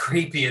is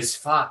creepy as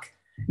fuck.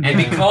 And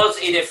because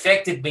it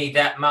affected me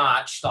that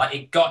much, like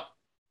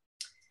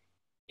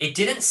it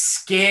didn't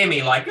scare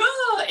me like,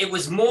 it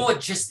was more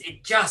just,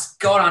 it just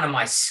got under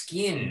my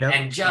skin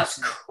and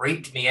just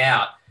creeped me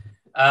out.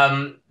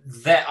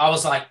 That I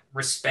was like,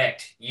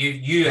 respect,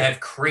 you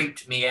have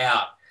creeped me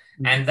out.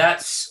 And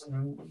that's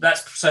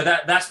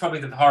probably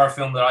the horror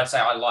film that I'd say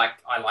I like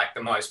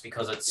the most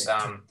because it's,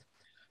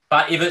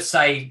 but if it's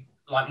say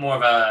like more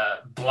of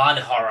a blood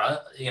horror,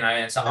 you know,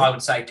 and so I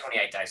would say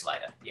 28 Days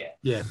Later.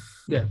 Yeah.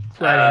 Yeah.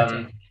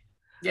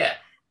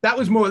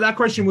 That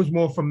question was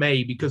more for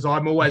me because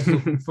I'm always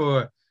looking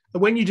for,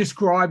 when you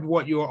described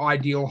what your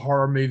ideal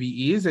horror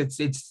movie is, it's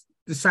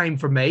the same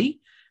for me.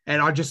 And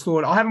I just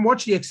thought, I haven't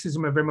watched The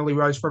Exorcism of Emily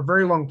Rose for a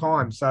very long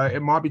time. So it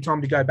might be time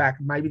to go back.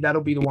 Maybe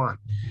that'll be the one.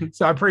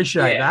 So I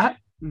appreciate that.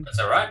 That's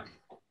all right.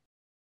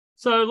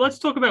 So let's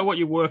talk about what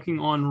you're working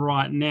on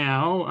right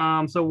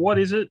now. So what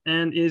is it?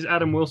 And is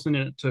Adam Wilson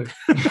in it too?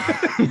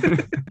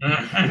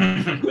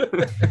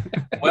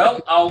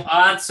 Well, I'll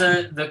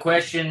answer the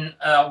question.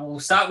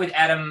 We'll start with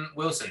Adam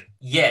Wilson.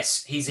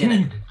 Yes, he's in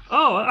it.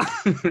 Oh.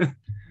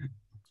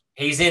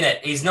 He's in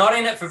it. He's not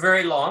in it for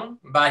very long,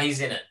 but he's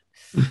in it.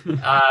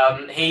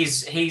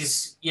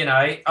 He's you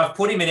know, I've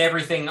put him in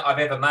everything I've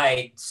ever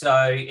made.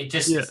 So it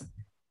just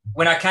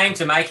when I came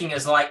to making it,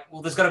 it's like,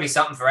 well, there's got to be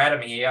something for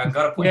Adam here. I've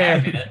got to put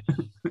Adam in it.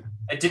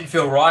 It didn't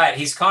feel right.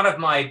 He's kind of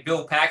my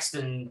Bill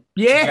Paxton,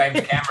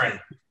 James Cameron.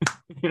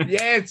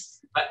 Yes.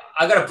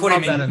 I got to put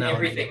him in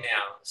everything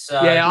now. So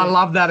I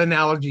love that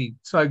analogy.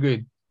 So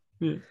good.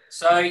 Yeah.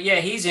 So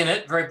he's in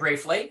it very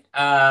briefly.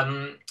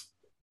 And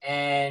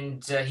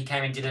he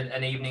came and did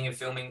an evening of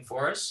filming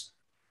for us.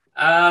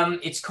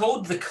 It's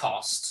called The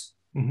Cost,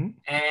 and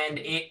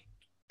it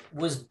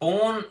was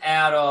born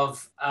out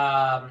of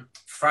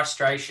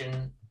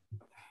frustration,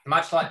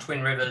 much like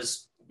Twin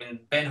Rivers. When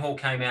Ben Hur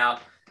came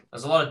out,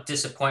 there's a lot of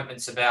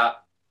disappointments about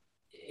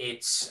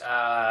its.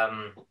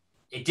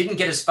 It didn't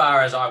get as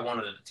far as I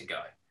wanted it to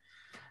go,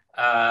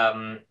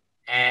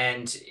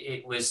 and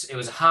it was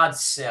a hard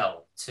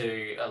sell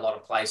to a lot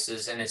of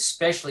places, and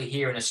especially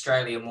here in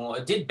Australia. More,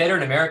 it did better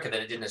in America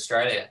than it did in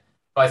Australia,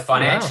 both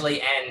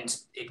financially and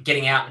it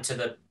getting out into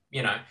the.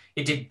 You know,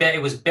 it did better.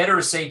 It was better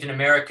received in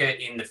America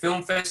in the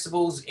film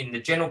festivals, in the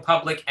general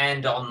public,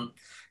 and on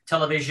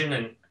television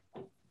and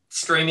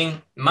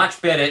streaming. Much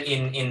better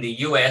in the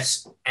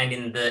US and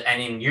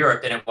in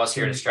Europe than it was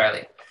here in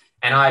Australia.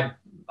 And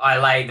I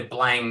lay the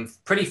blame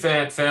pretty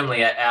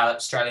firmly at our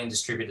Australian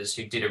distributors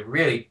who did a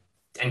really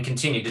and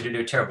continue to do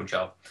a terrible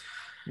job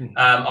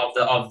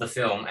of the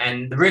film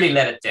and really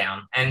let it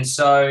down. And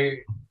so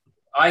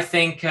I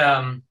think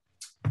so.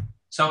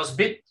 It was a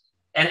bit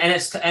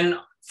and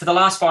for the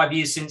last 5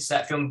 years since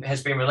that film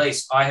has been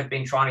released, I have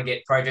been trying to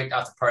get project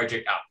after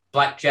project up.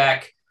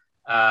 Blackjack,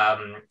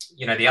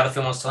 you know, the other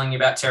film I was telling you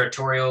about,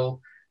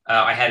 Territorial.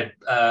 I had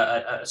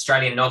an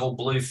Australian novel,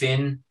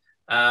 Bluefin,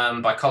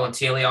 by Colin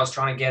Teely, I was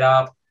trying to get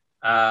up.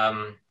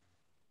 But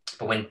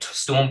when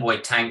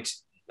Stormboy tanked,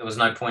 there was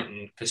no point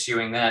in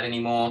pursuing that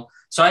anymore.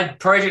 So I had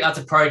project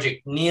after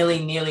project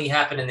nearly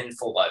happen and then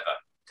fall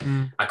over.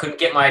 I couldn't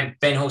get my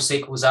Ben Hur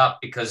sequels up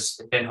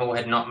because Ben Hur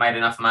had not made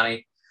enough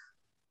money.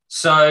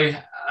 So,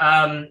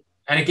 and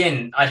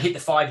again, I hit the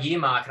 5-year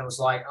mark and I was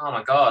like, oh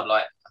my God,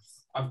 like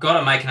I've got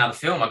to make another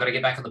film. I've got to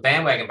get back on the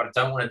bandwagon, but I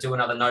don't want to do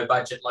another low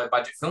budget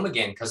film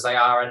again because they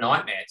are a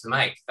nightmare to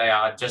make. They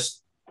are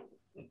just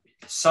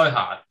so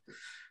hard.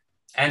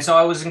 And so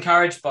I was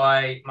encouraged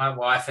by my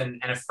wife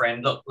and a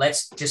friend, look,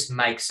 let's just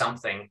make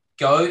something.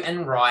 Go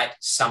and write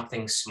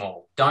something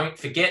small. Don't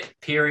forget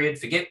period,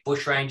 forget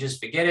bushrangers,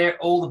 forget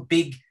all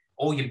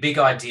your big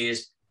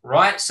ideas.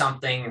 Write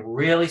something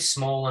really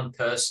small and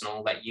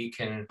personal that you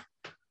can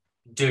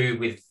do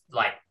with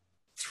like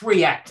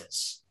 3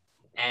 actors.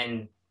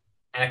 And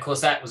of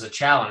course, that was a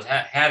challenge.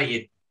 How do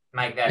you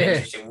make that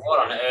interesting?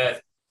 What on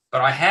earth?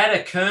 But I had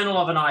a kernel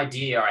of an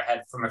idea I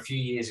had from a few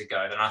years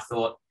ago. And I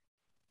thought,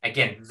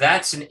 again,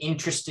 that's an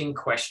interesting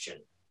question,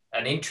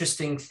 an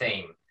interesting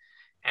theme.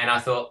 And I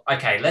thought,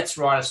 okay, let's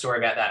write a story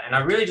about that. And I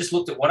really just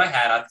looked at what I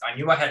had. I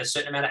knew I had a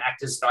certain amount of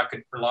actors that I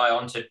could rely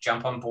on to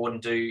jump on board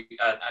and do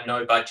a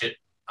no-budget,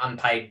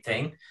 unpaid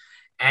thing.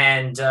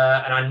 And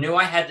I knew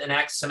I had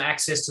some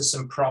access to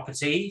some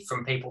property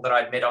from people that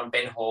I'd met on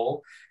Ben Hur.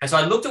 And so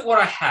I looked at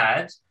what I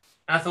had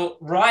and I thought,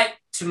 right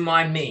to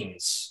my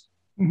means.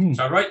 Mm-hmm.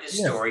 So I wrote this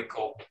story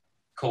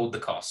called The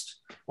Cost.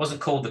 It wasn't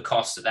called The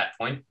Cost at that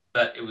point,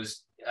 but it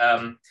was...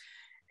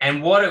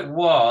 and what it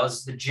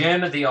was, the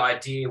germ of the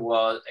idea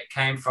was, it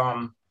came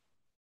from,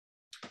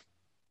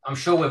 I'm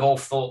sure we've all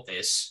thought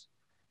this,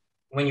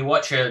 when you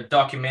watch a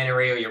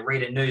documentary or you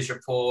read a news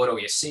report or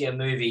you see a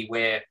movie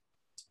where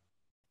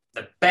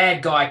the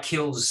bad guy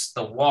kills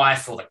the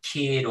wife or the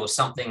kid or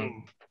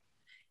something,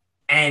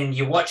 and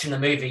you're watching the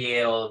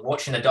movie or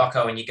watching the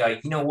doco and you go,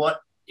 you know what,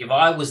 if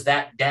I was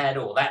that dad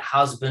or that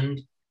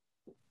husband,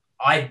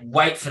 I'd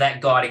wait for that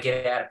guy to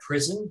get out of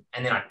prison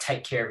and then I'd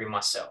take care of him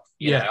myself.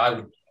 You know, I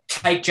would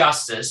take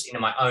justice into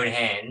my own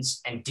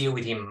hands and deal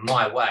with him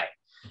my way.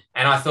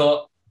 And I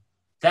thought,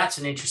 that's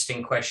an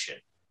interesting question.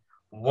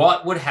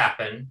 What would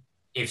happen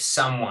if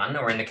someone,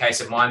 or in the case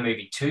of my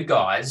movie, 2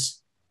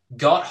 guys,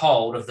 got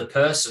hold of the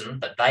person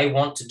that they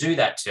want to do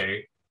that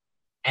to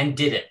and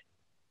did it?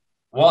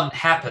 What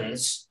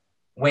happens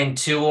when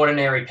 2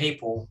 ordinary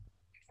people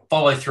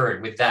follow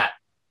through with that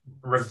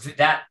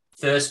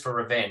thirst for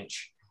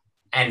revenge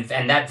and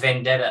that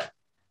vendetta?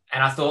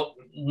 And I thought,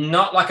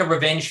 not like a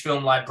revenge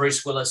film like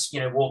Bruce Willis,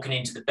 walking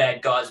into the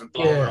bad guys and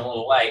blowing them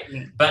all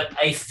away, but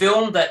a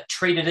film that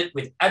treated it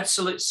with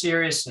absolute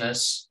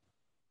seriousness,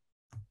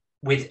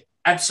 with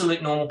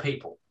absolute normal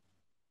people.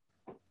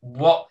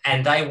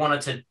 And they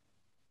wanted to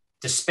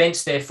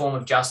dispense their form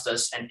of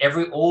justice, and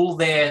all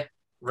their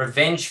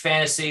revenge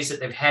fantasies that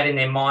they've had in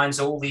their minds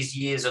all these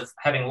years of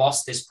having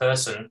lost this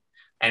person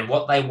and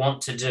what they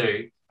want to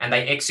do, and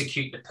they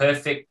execute the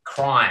perfect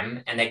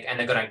crime, and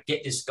they're going to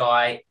get this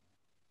guy,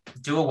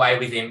 do away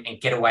with him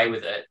and get away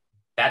with it.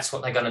 That's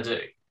what they're going to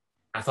do.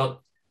 I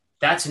thought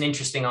that's an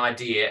interesting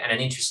idea and an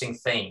interesting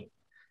theme.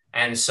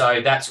 And so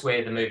that's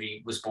where the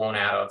movie was born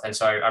out of. And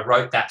so I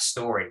wrote that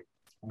story.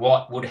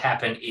 What would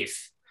happen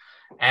if?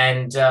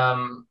 And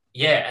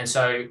and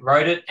so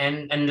wrote it,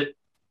 and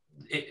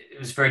it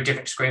was a very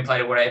different screenplay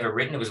to what I ever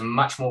written. It was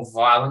much more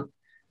violent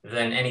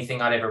than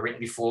anything I'd ever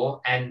written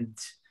before.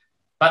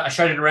 But I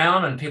showed it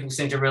around and people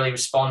seemed to really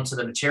respond to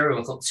the material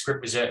and thought the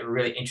script was a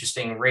really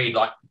interesting read,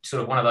 like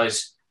sort of one of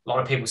those, a lot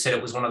of people said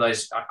it was one of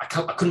those, I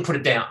couldn't put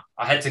it down.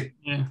 I had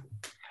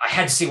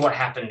to see what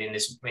happened in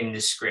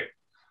this script.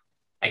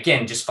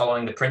 Again, just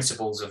following the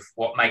principles of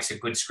what makes a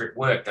good script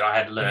work that I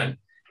had learned.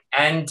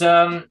 And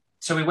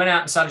so we went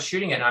out and started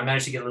shooting it, and I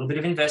managed to get a little bit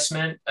of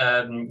investment,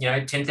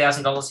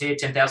 $10,000 here,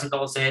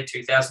 $10,000 there,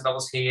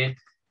 $2,000 here,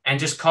 and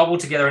just cobbled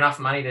together enough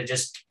money to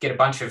just get a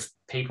bunch of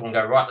people and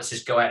go, right, let's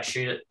just go out and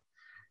shoot it.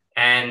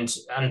 And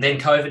then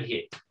COVID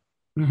hit.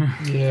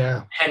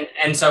 Yeah.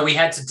 And so we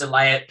had to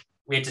delay it.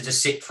 We had to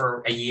just sit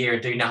for a year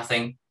and do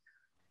nothing.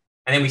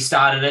 And then we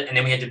started it, and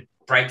then we had to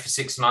break for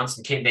 6 months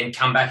and then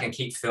come back and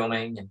keep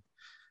filming. And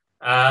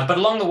but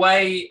along the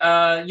way,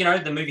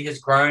 the movie has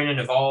grown and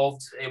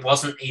evolved. It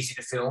wasn't easy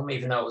to film,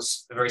 even though it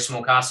was a very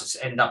small cast. It's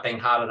ended up being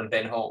harder than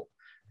Ben Hur.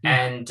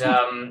 And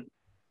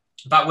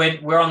but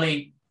we're on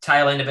the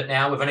tail end of it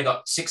now. We've only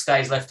got 6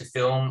 days left to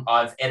film.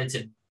 I've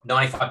edited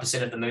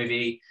 95% of the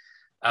movie.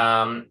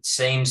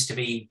 Seems to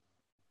be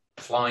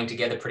flowing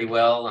together pretty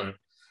well, and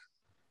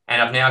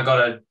I've now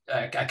got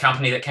a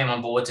company that came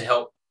on board to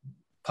help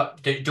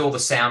do all the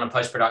sound and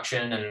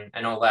post-production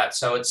and all that.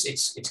 So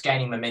it's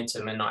gaining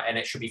momentum, and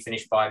it should be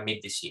finished by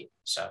mid this year.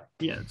 So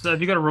have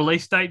you got a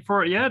release date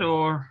for it yet,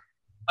 or?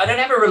 I don't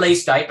have a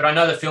release date, but I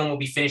know the film will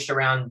be finished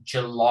around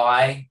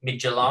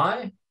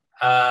mid-July,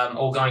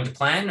 all going to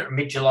plan,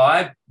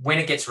 mid-July. When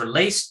it gets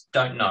released,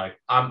 don't know.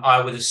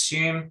 I would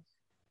assume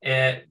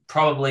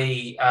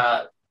probably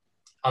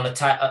on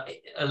the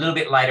a little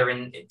bit later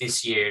in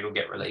this year, it'll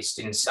get released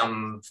in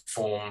some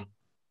form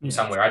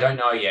somewhere. I don't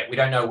know yet. We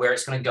don't know where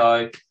it's going to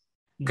go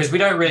because we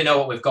don't really know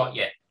what we've got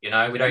yet. We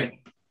don't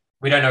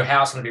know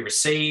how it's going to be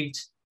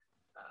received.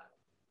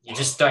 You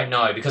just don't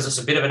know because it's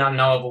a bit of an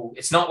unknowable.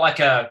 It's not like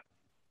a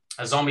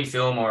a zombie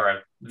film or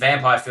a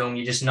vampire film,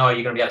 you just know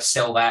you're going to be able to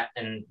sell that,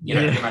 and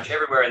pretty much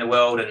everywhere in the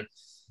world, and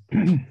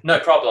no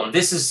problem.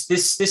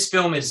 This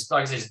film is,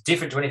 like I said, it's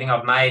different to anything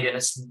I've made, and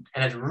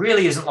it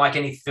really isn't like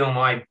any film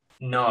I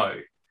know.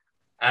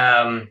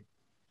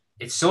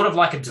 It's sort of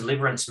like a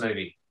Deliverance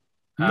movie.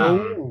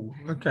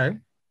 Okay.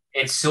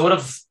 It's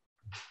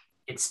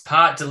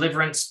part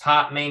Deliverance,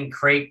 part Mean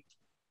Creek.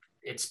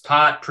 It's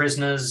part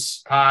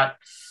Prisoners, part.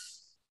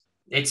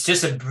 It's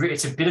just a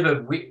bit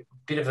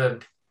of a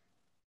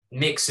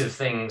mix of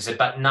things,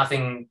 but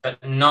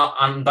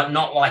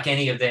not like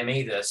any of them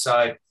either.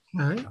 So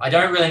I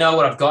don't really know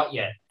what I've got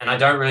yet, and I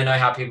don't really know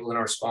how people are going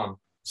to respond.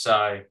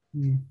 So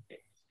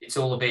it's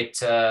all a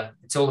bit.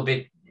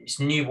 It's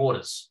new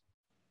waters.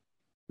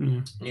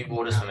 New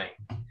waters for me.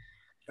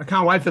 I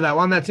can't wait for that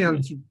one. That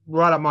sounds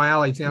right up my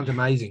alley. Sounds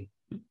amazing.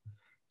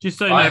 Just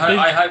so I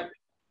hope.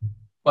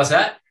 What's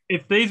that?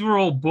 If these were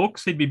all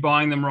books, he'd be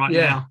buying them right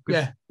now.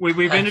 Yeah.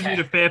 We've interviewed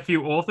a fair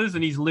few authors,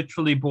 and he's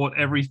literally bought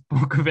every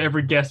book of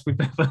every guest we've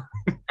ever.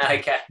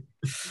 Okay.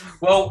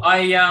 Well,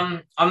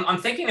 I'm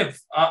thinking of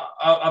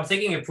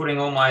putting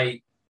all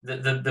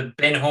the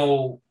Ben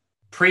Hall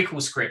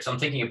prequel scripts. I'm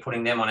thinking of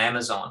putting them on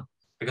Amazon,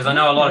 because I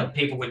know a lot of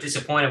people were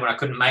disappointed when I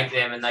couldn't make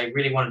them, and they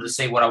really wanted to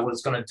see what I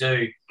was going to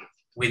do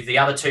with the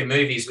other two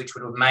movies, which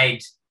would have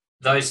made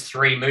those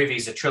three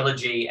movies a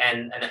trilogy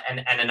and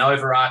an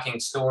overarching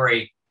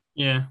story.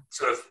 Yeah,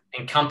 sort of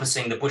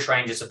encompassing the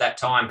bushrangers of that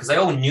time, because they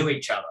all knew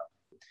each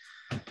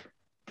other.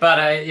 But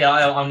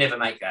I'll never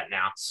make that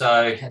now.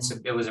 So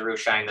it was a real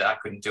shame that I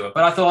couldn't do it.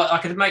 But I thought I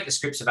could make the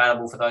scripts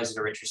available for those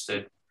that are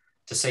interested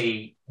to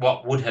see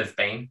what would have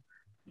been.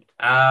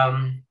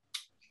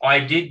 I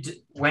did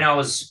when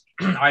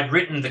I'd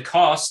written the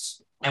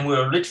cost, and we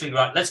were literally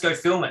like, let's go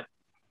film it.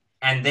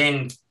 And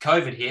then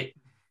COVID hit,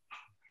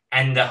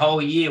 and the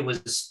whole year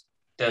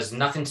there's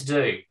nothing to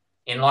do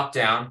in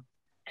lockdown.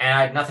 And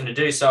I had nothing to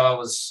do, so I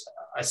was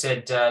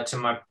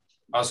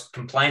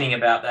complaining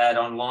about that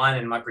online,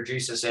 and my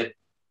producer said,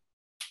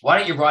 "Why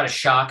don't you write a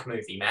shark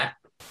movie,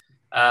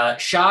 Matt?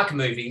 Shark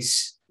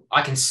movies,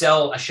 I can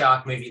sell a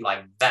shark movie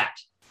like that."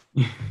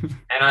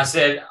 And I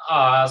said,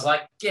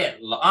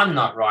 I'm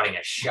not writing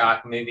a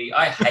shark movie.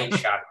 I hate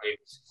shark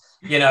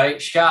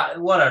movies. Shark,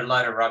 what a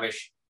load of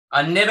rubbish.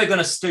 I'm never going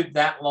to stoop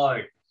that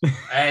low.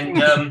 And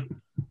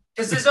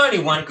because there's only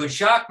one good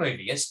shark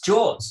movie, it's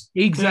Jaws.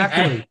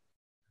 Exactly.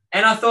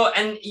 And I thought,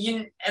 and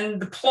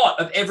the plot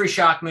of every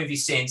shark movie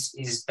since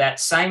is that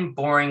same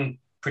boring,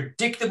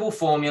 predictable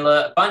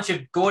formula. A bunch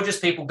of gorgeous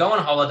people go on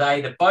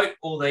holiday, the boat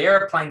or the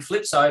airplane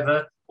flips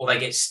over, or they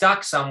get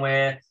stuck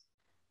somewhere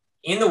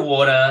in the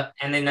water,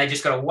 and then they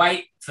just got to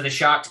wait for the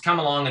shark to come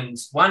along and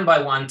one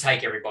by one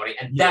take everybody.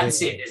 And that's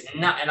it.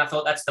 And I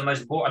thought that's the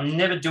most boring. I'm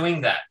never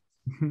doing that.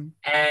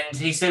 And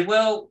he said,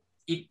 well,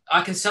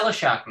 I can sell a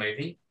shark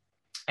movie.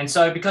 And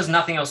so because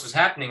nothing else was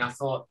happening, I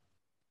thought,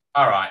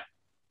 all right,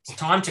 it's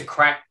time to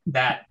crack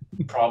that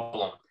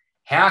problem.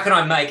 How can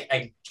I make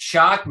a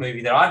shark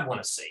movie that I'd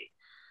want to see?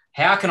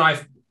 How can I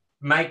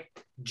make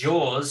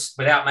Jaws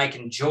without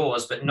making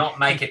Jaws, but not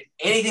make it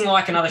anything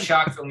like another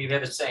shark film you've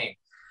ever seen?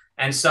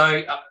 And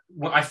so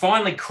I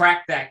finally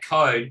cracked that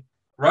code,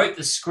 wrote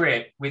the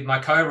script with my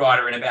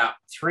co-writer in about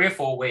 3 or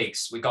 4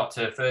 weeks. We got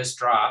to first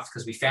draft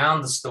because we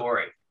found the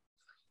story,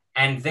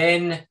 and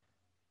then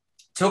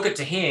took it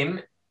to him,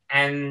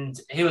 and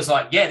he was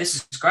like, yeah, this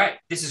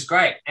is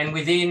great. And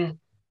within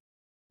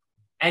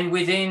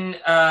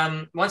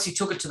once he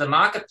took it to the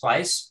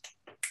marketplace,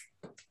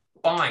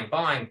 buying.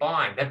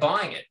 They're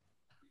buying it.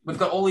 We've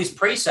got all these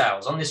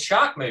pre-sales on this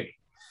shark movie.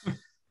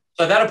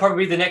 So that'll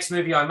probably be the next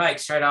movie I make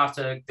straight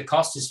after the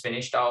cost is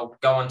finished. I'll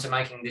go on to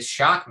making this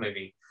shark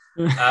movie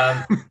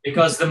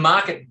because the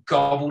market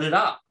gobbled it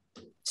up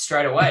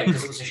straight away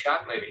because it was a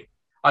shark movie.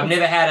 I've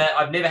never had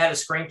a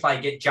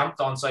screenplay get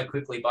jumped on so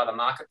quickly by the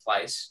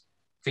marketplace.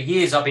 For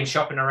years, I've been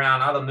shopping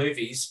around other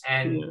movies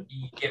and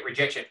you get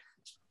rejection.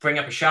 Bring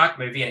up a shark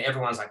movie and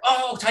everyone's like,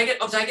 oh, I'll take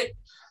it.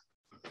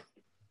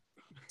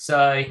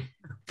 So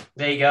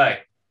there you go.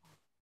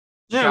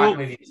 Yeah, shark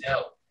movies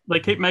sell. They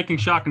keep making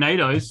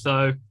Sharknadoes,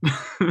 so.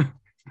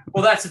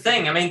 Well, that's the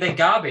thing. I mean, they're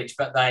garbage,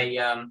 but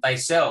they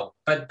sell.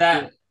 But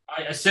that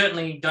I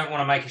certainly don't want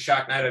to make a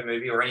Sharknado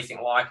movie or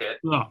anything like it.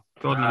 Oh,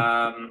 God,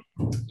 no.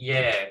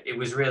 Yeah, it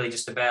was really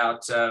just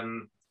about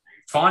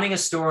finding a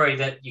story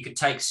that you could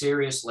take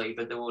seriously,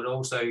 but that would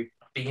also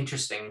be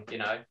interesting,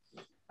 that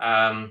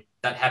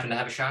happened to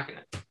have a shark in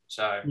it.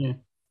 So. Yeah.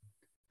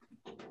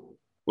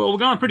 Well, we're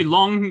going pretty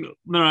long,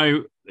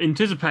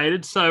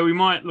 anticipated. So we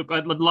might look.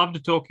 I'd love to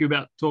talk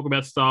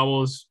about Star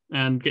Wars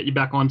and get you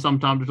back on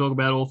sometime to talk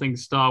about all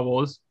things Star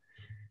Wars.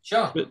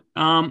 Sure. But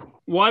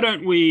why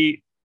don't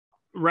we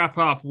wrap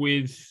up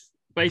with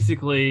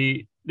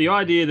basically the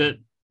idea that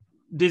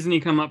Disney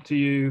come up to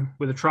you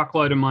with a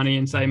truckload of money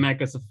and say,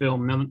 make us a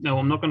film. No,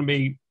 I'm not going to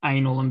be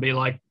anal and be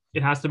like,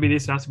 it has to be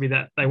this, it has to be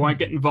that. They won't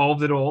get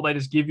involved at all. They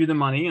just give you the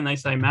money and they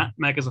say, Matt,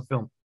 make us a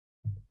film.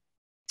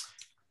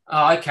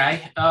 Oh,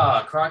 okay.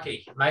 Oh,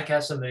 crikey. Make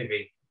us a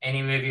movie.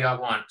 Any movie I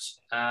want.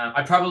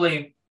 I'd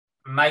probably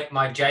make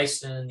my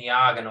Jason and the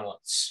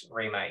Argonauts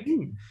remake.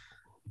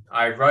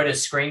 I wrote a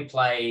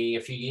screenplay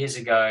a few years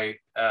ago,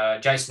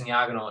 Jason and the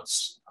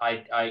Argonauts.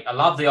 I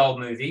love the old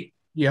movie.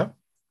 Yeah.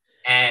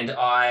 And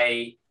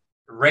I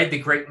read the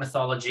Greek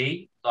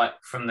mythology, like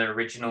from the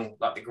original,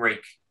 like the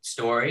Greek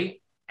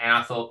story. And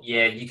I thought,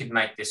 yeah, you could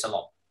make this a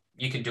lot.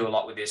 You could do a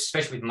lot with this,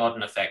 especially with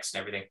modern effects and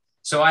everything.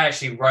 So I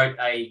actually wrote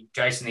a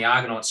Jason the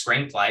Argonaut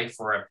screenplay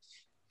for a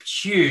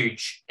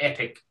huge,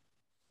 epic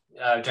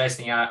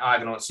Jason the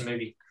Argonauts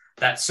movie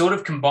that sort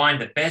of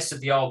combined the best of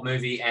the old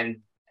movie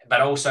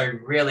but also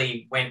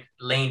really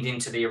leaned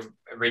into the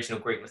original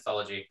Greek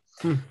mythology.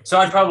 So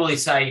I'd probably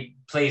say,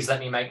 please let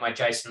me make my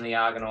Jason the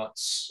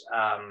Argonauts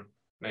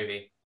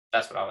movie.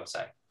 That's what I would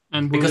say.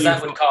 And because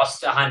that would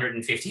cost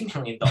 $150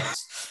 million.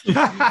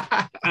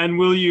 And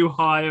will you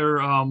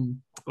hire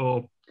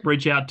or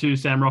reach out to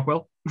Sam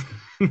Rockwell?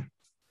 For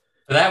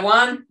that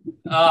one?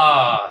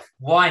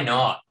 Why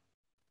not?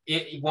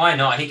 Why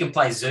not? He can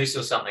play Zeus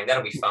or something.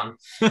 That'll be fun.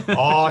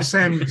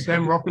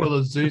 Sam Rockwell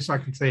as Zeus. I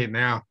can see it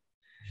now.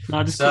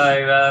 That's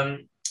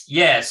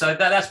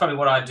probably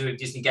what I'd do if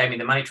Disney gave me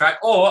the money track.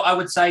 Or I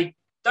would say,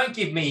 don't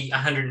give me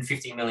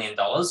 $150 million.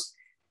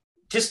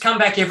 Just come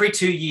back every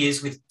 2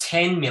 years with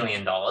 $10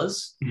 million.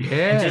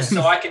 Yeah.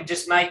 So I can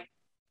just make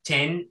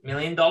 $10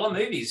 million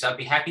movies. I'd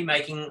be happy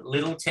making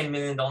little $10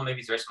 million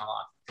movies the rest of my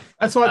life.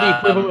 That's like the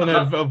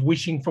equivalent of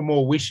wishing for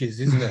more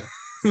wishes, isn't it?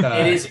 So,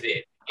 it is a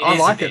bit. I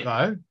like it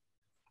though.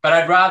 But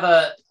I'd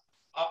rather,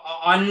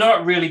 I'm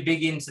not really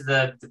big into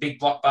the big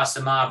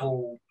blockbuster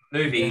Marvel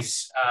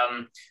movies,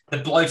 the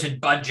bloated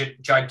budget,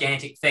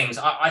 gigantic things.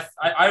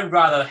 I'd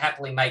rather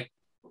happily make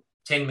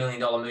 $10 million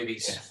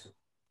movies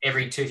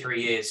every 2-3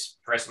 years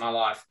for the rest of my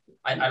life.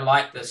 I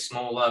like the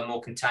smaller,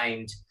 more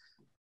contained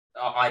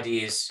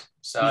ideas.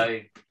 So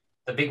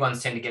the big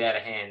ones tend to get out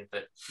of hand,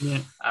 but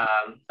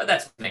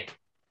that's me.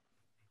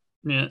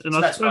 Yeah, and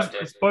so I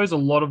suppose a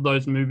lot of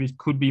those movies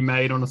could be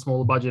made on a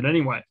smaller budget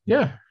anyway.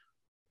 Yeah.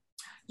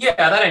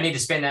 Yeah, they don't need to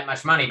spend that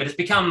much money, but it's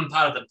become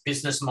part of the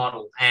business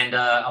model, and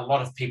a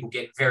lot of people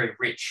get very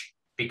rich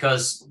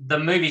because the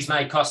movies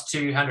may cost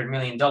 $200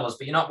 million,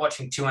 but you're not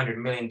watching $200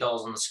 million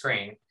on the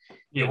screen.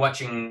 You're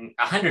watching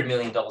 $100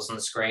 million on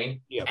the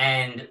screen,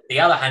 and the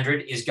other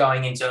 100 is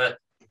going into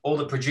all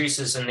the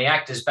producers and the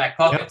actors' back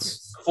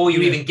pockets before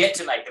you even get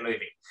to make the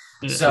movie.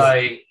 Yeah.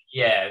 So,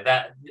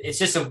 that it's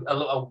just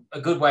a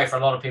good way for a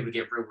lot of people to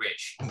get real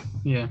rich.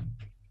 Yeah.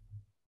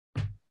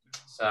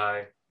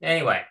 So,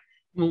 anyway.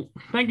 Well,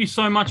 thank you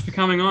so much for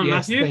coming on,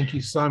 Matthew. Thank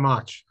you so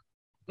much.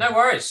 No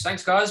worries.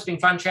 Thanks, guys. It's been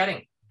fun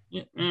chatting.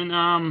 Yeah,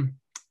 and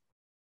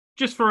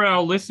just for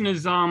our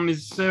listeners,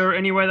 is there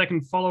any way they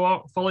can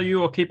follow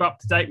you or keep up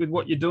to date with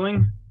what you're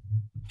doing?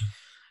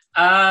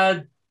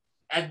 At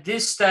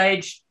this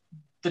stage,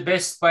 the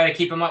best way to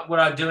keep them up what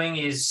I'm doing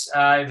is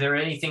if there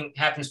anything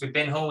happens with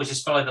Ben Hall, is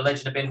just follow the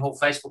Legend of Ben Hall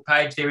Facebook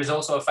page. There is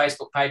also a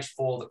Facebook page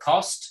for The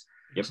Cost.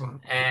 Yep.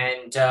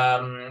 And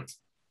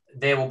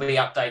there will be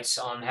updates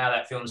on how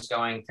that film's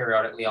going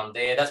periodically on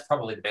there. That's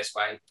probably the best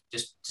way,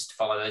 just to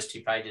follow those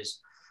two pages.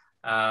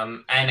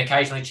 And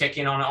occasionally check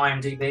in on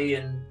IMDb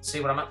and see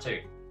what I'm up to.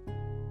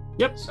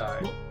 Yep. So,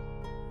 well,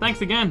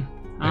 thanks again.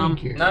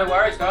 Thank you. No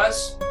worries,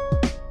 guys.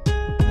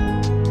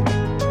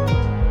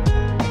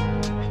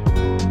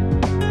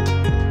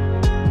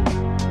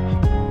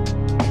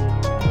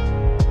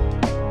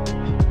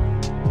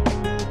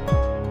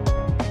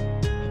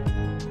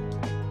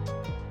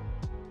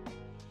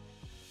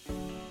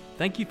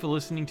 Thank you for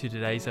listening to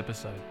today's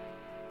episode.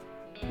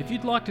 If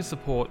you'd like to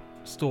support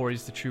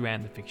Stories, the True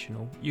and the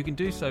Fictional, you can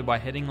do so by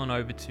heading on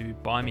over to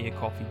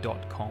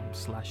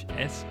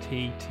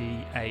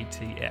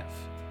buymeacoffee.com/STTATF.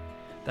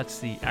 That's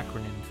the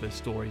acronym for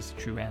Stories,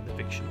 the True and the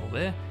Fictional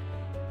there.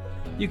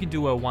 You can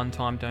do a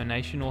one-time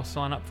donation or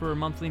sign up for a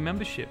monthly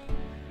membership.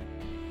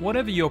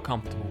 Whatever you're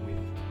comfortable with.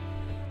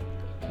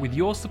 With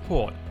your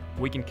support,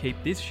 we can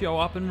keep this show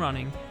up and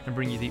running and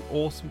bring you the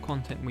awesome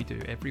content we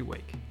do every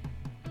week.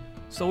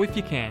 So if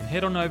you can,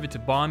 head on over to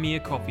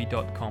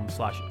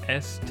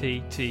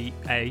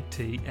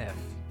buymeacoffee.com/STTATF.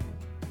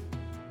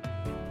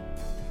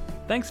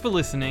 Thanks for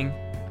listening,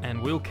 and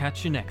we'll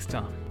catch you next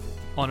time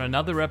on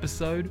another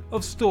episode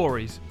of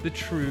Stories, the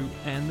True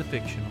and the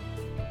Fictional.